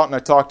I go out and I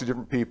talk to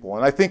different people,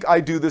 and I think I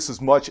do this as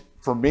much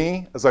for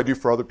me as I do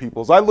for other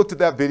people. As I looked at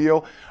that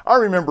video, I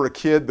remember a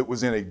kid that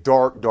was in a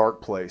dark,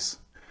 dark place.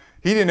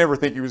 He didn't ever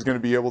think he was going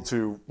to be able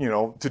to,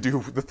 to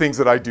do the things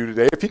that I do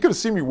today. If he could have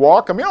seen me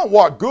walk, I mean, I don't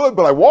walk good,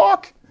 but I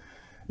walk.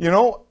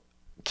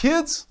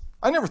 Kids,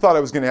 I never thought I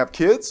was going to have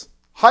kids.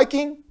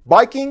 Hiking,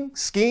 biking,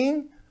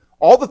 skiing,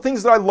 all the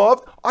things that I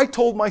loved, I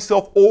told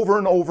myself over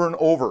and over and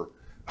over,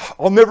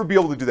 I'll never be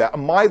able to do that.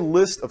 My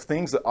list of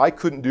things that I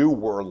couldn't do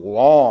were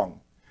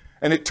long.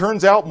 And it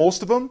turns out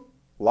most of them,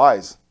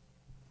 lies.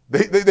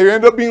 They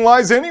end up being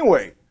lies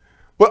anyway.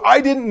 But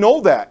I didn't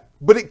know that.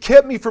 But it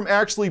kept me from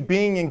actually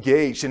being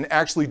engaged and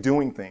actually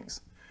doing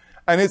things.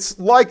 And it's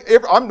like,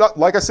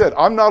 like I said,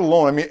 I'm not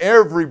alone. I mean,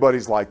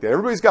 everybody's like that.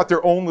 Everybody's got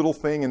their own little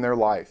thing in their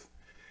life.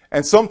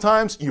 And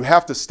sometimes you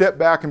have to step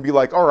back and be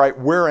like, all right,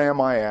 where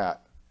am I at?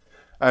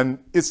 And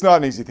it's not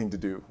an easy thing to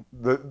do.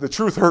 The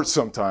truth hurts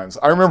sometimes.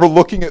 I remember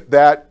looking at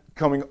that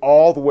coming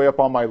all the way up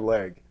on my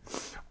leg.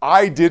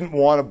 I didn't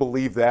want to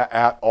believe that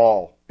at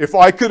all. If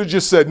I could have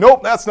just said,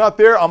 nope, that's not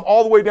there, I'm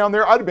all the way down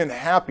there, I'd have been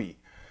happy.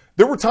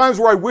 There were times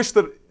where I wished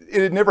that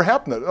it had never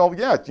happened. Oh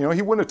yeah, you know,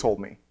 he wouldn't have told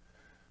me,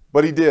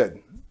 but he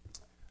did.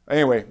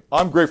 Anyway,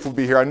 I'm grateful to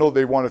be here. I know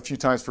they wanted a few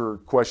times for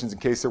questions in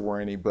case there were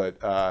any, but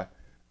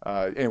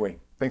anyway,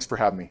 thanks for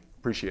having me.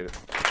 Appreciate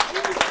it.